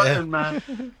sad, yeah. button, man.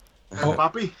 Oh.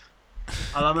 Papi,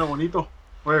 háblame bonito.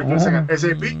 Wait, give me a second.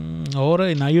 SAP.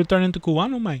 Alright, now you're turning to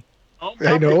Cubano, man. Oh, I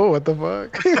papi. know, what the fuck?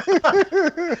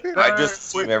 I just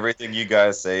assume everything you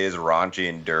guys say is raunchy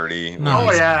and dirty. No.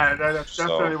 Oh yeah, that's So-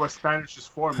 definitely what Spanish is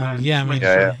for, man. Yeah, man.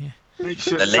 Yeah, Make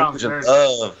shit The sound language of very.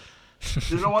 love.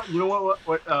 You know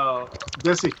what?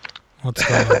 Jesse. What's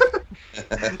going on?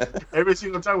 Every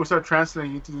single time we start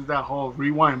translating into that whole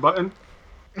rewind button,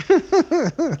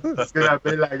 it's gonna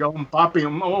be like, oh, papi,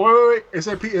 wait,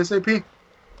 SAP.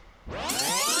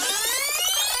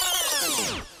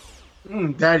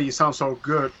 Daddy, you sound so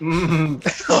good. No,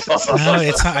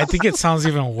 I think it sounds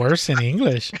even worse in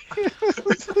English.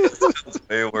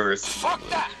 Way worse. Fuck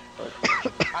that!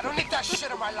 I don't need that shit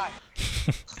in my life.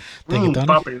 Take it, Tony.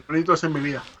 Papi, bonito es en mi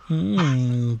vida.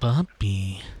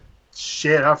 Papi.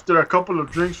 Shit, after a couple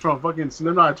of drinks from fucking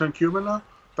Slipknot, I turned Cuban now.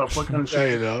 The fucking I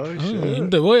shit. know,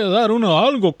 shit. Te voy a dar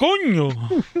algo, coño.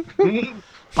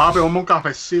 Papi, vamos un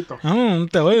cafecito.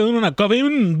 Te voy a dar una café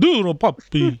bien duro,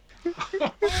 papi.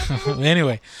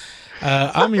 Anyway,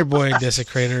 I'm your boy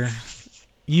Desecrator.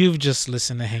 You've just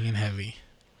listened to Hanging Heavy.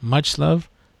 Much love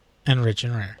and rich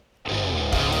and rare.